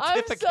two I'm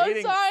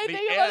pontificating. so sorry. I the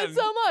think about it end.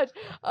 so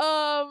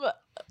much.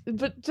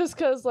 But just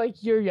because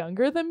like you're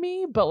younger than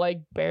me, but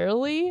like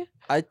barely.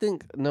 I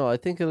think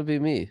it'll be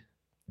me.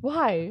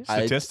 Why?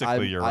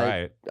 Statistically, you're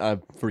right.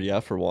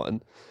 For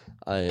one,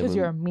 Because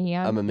you're a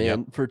man. I'm a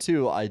man. For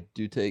two, I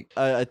do take.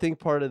 I think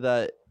part of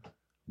that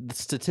the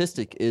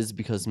statistic is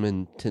because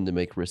men tend to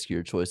make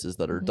riskier choices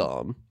that are Mhm.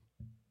 dumb.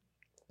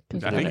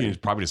 Because I we're think men. you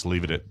should probably just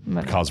leave it at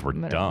Men- because we're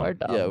men dumb. are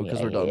dumb. Yeah, because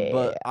we're dumb. yeah,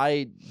 But yeah.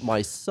 I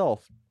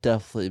myself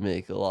definitely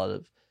make a lot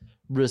of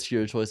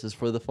riskier choices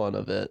for the fun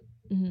of it.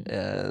 Mhm.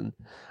 And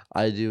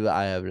I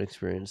have an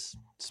experience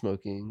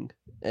smoking,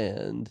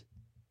 and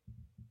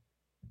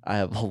I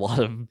have a lot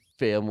of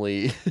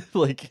family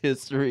like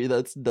history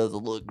that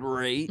doesn't look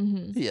great.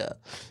 Mhm. Yeah.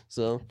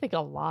 So I think a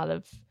lot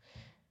of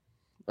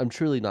I'm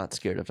truly not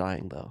scared of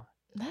dying though.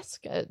 that's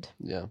good.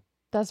 Yeah.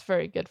 That's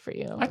very good for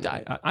you.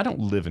 I don't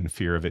live in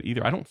fear of it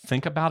either. I don't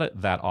think about it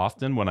that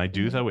often. When I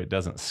do, though, it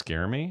doesn't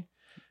scare me.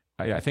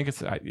 I think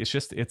it's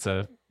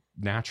a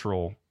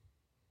natural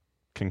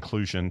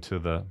conclusion to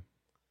the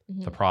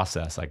Mhm.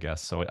 process, I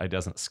guess. So it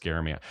doesn't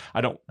scare me.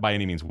 I don't by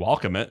any means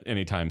welcome it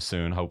anytime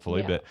soon,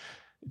 hopefully, Yeah. but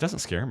it doesn't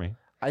scare me.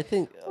 I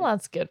think Well,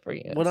 that's good for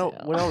you. when too.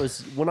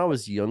 when I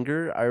was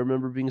younger, I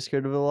remember being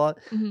scared of it a lot,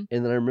 Mhm.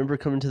 and then I remember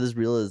coming to this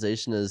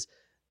realization: is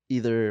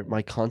either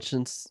my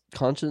conscience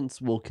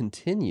will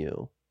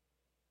continue,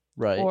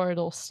 right, Or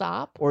it'll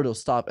stop. or it'll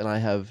stop, and I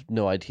have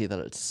no idea that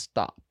it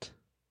stopped.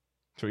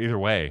 So either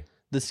way,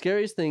 The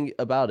scariest thing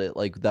about it,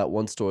 like that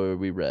one story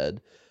we read,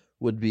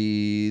 would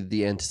be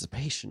the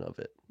anticipation of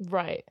it.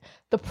 Right.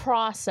 The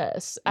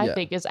process, I Yeah.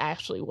 think, is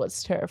actually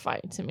what's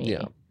terrifying to me.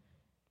 Yeah.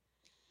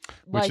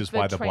 which Like is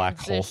why the black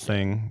hole transition.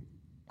 thing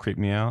creeped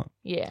me out,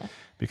 Yeah.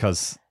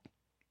 because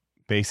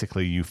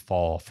basically you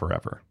fall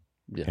forever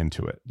Yeah.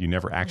 into it. You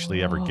never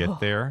actually ever Whoa. get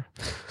there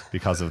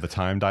because of the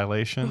time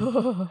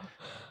dilation.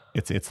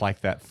 It's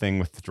like that thing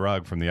with the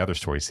drug from the other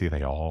story. See,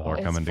 they all are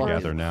It's coming funny.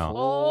 together now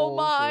Oh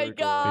my circle.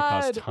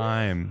 because God.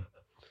 time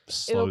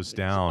slows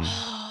down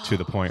to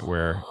the point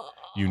where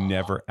you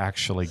never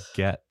actually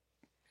get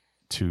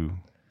to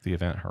the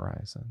event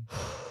horizon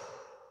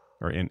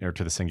or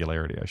to the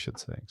singularity, I should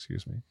say.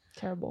 Excuse me.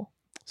 Terrible.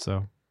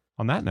 So,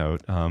 on that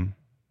note,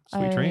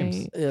 sweet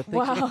dreams. Yeah, thank you.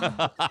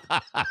 Wow.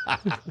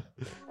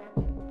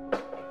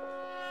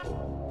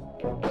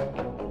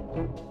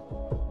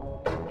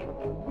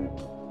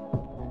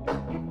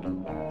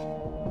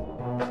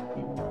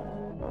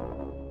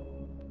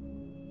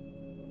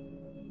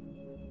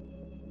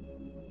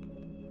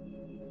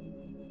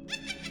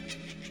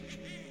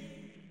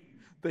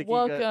 Thank you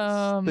guys.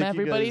 Welcome Thank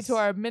you everybody guys. to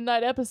our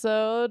midnight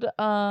episode.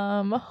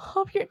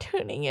 Hope you're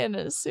tuning in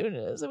as soon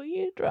as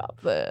we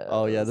drop this.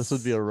 Oh yeah, this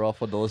would be a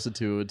rough one to listen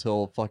to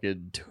until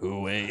fucking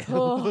 2 a.m.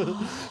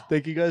 Oh.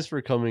 Thank you guys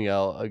for coming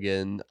out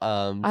again.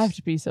 I have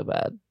to be so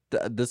bad.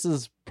 This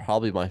is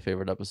probably my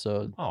favorite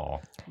episode. Oh,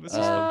 this is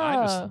Yeah. I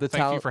just The thank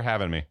you talent- for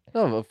having me.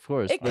 Oh, of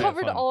course. It very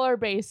covered fun. all our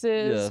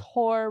bases: Yeah.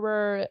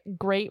 horror,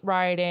 great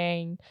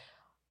writing,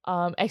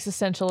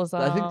 existentialism.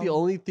 I think the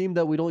only theme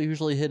that we don't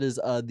usually hit is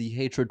the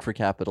hatred for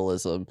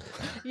capitalism.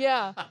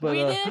 yeah, But, we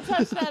didn't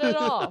touch that at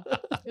all.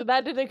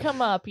 That didn't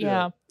come up.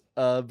 Yeah.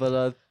 Yeah.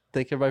 But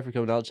thank everybody for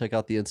coming out. Check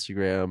out the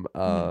Instagram.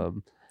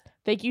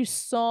 Thank you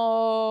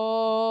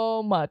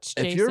so much,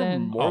 If you're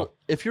Jason.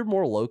 if you're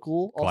more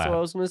local, also Glad. I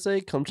was gonna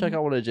say, come check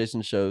out one of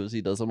Jason's shows.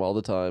 He does them all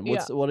the time.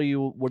 What do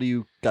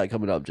you got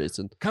coming up,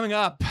 Jason? Coming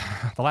up,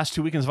 the last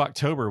 2 weekends of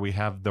October, we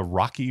have the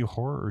Rocky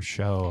Horror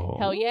Show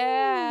Hell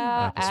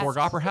yeah! at the Sorg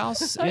Opera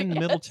House in Yes.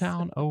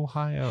 Middletown,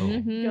 Ohio.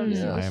 Mhm. Go to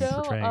see I the am show.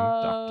 portraying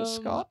Dr.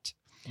 Scott.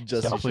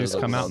 Jesse So please shows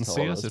up come out without and see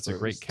telling us. It's a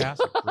great first.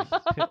 cast, a great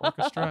pit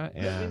orchestra, That'd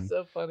be and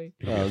so funny.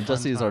 it'll be a fun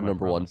Jesse is our time, I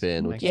number one promise.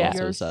 fan, which Thank is you.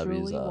 also Yours Savvy's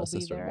truly will be there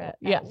sister-in-law. at-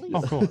 yeah.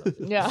 Oh, cool.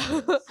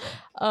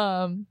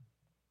 Yeah.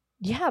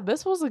 Yeah,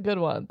 this was a good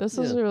one. This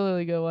was Yeah. a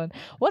really good one.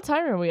 What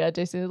time are we at,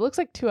 Jason? It looks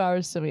like 2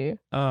 hours to me.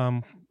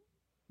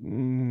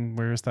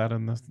 Where is that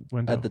in the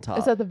window? At the top.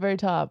 It's at the very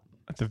top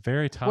At the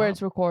very top. where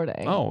it's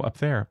recording. Oh, up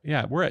there.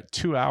 Yeah, we're at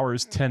 2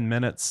 hours, 10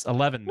 minutes,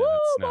 11 Woo,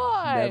 minutes now.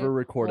 boy! Never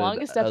recorded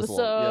Longest as long.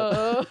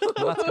 Yep. episode.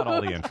 Well, that's got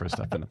all the intro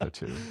stuff in it, though,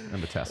 too,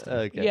 and the testing.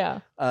 Okay. Yeah.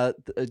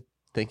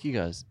 Thank you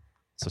guys.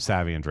 So,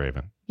 Savvy and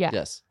Draven, Yeah.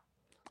 Yes.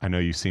 I know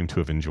you seem to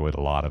have enjoyed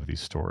a lot of these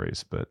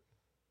stories, but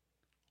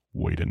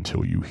wait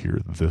until you hear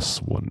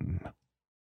this one.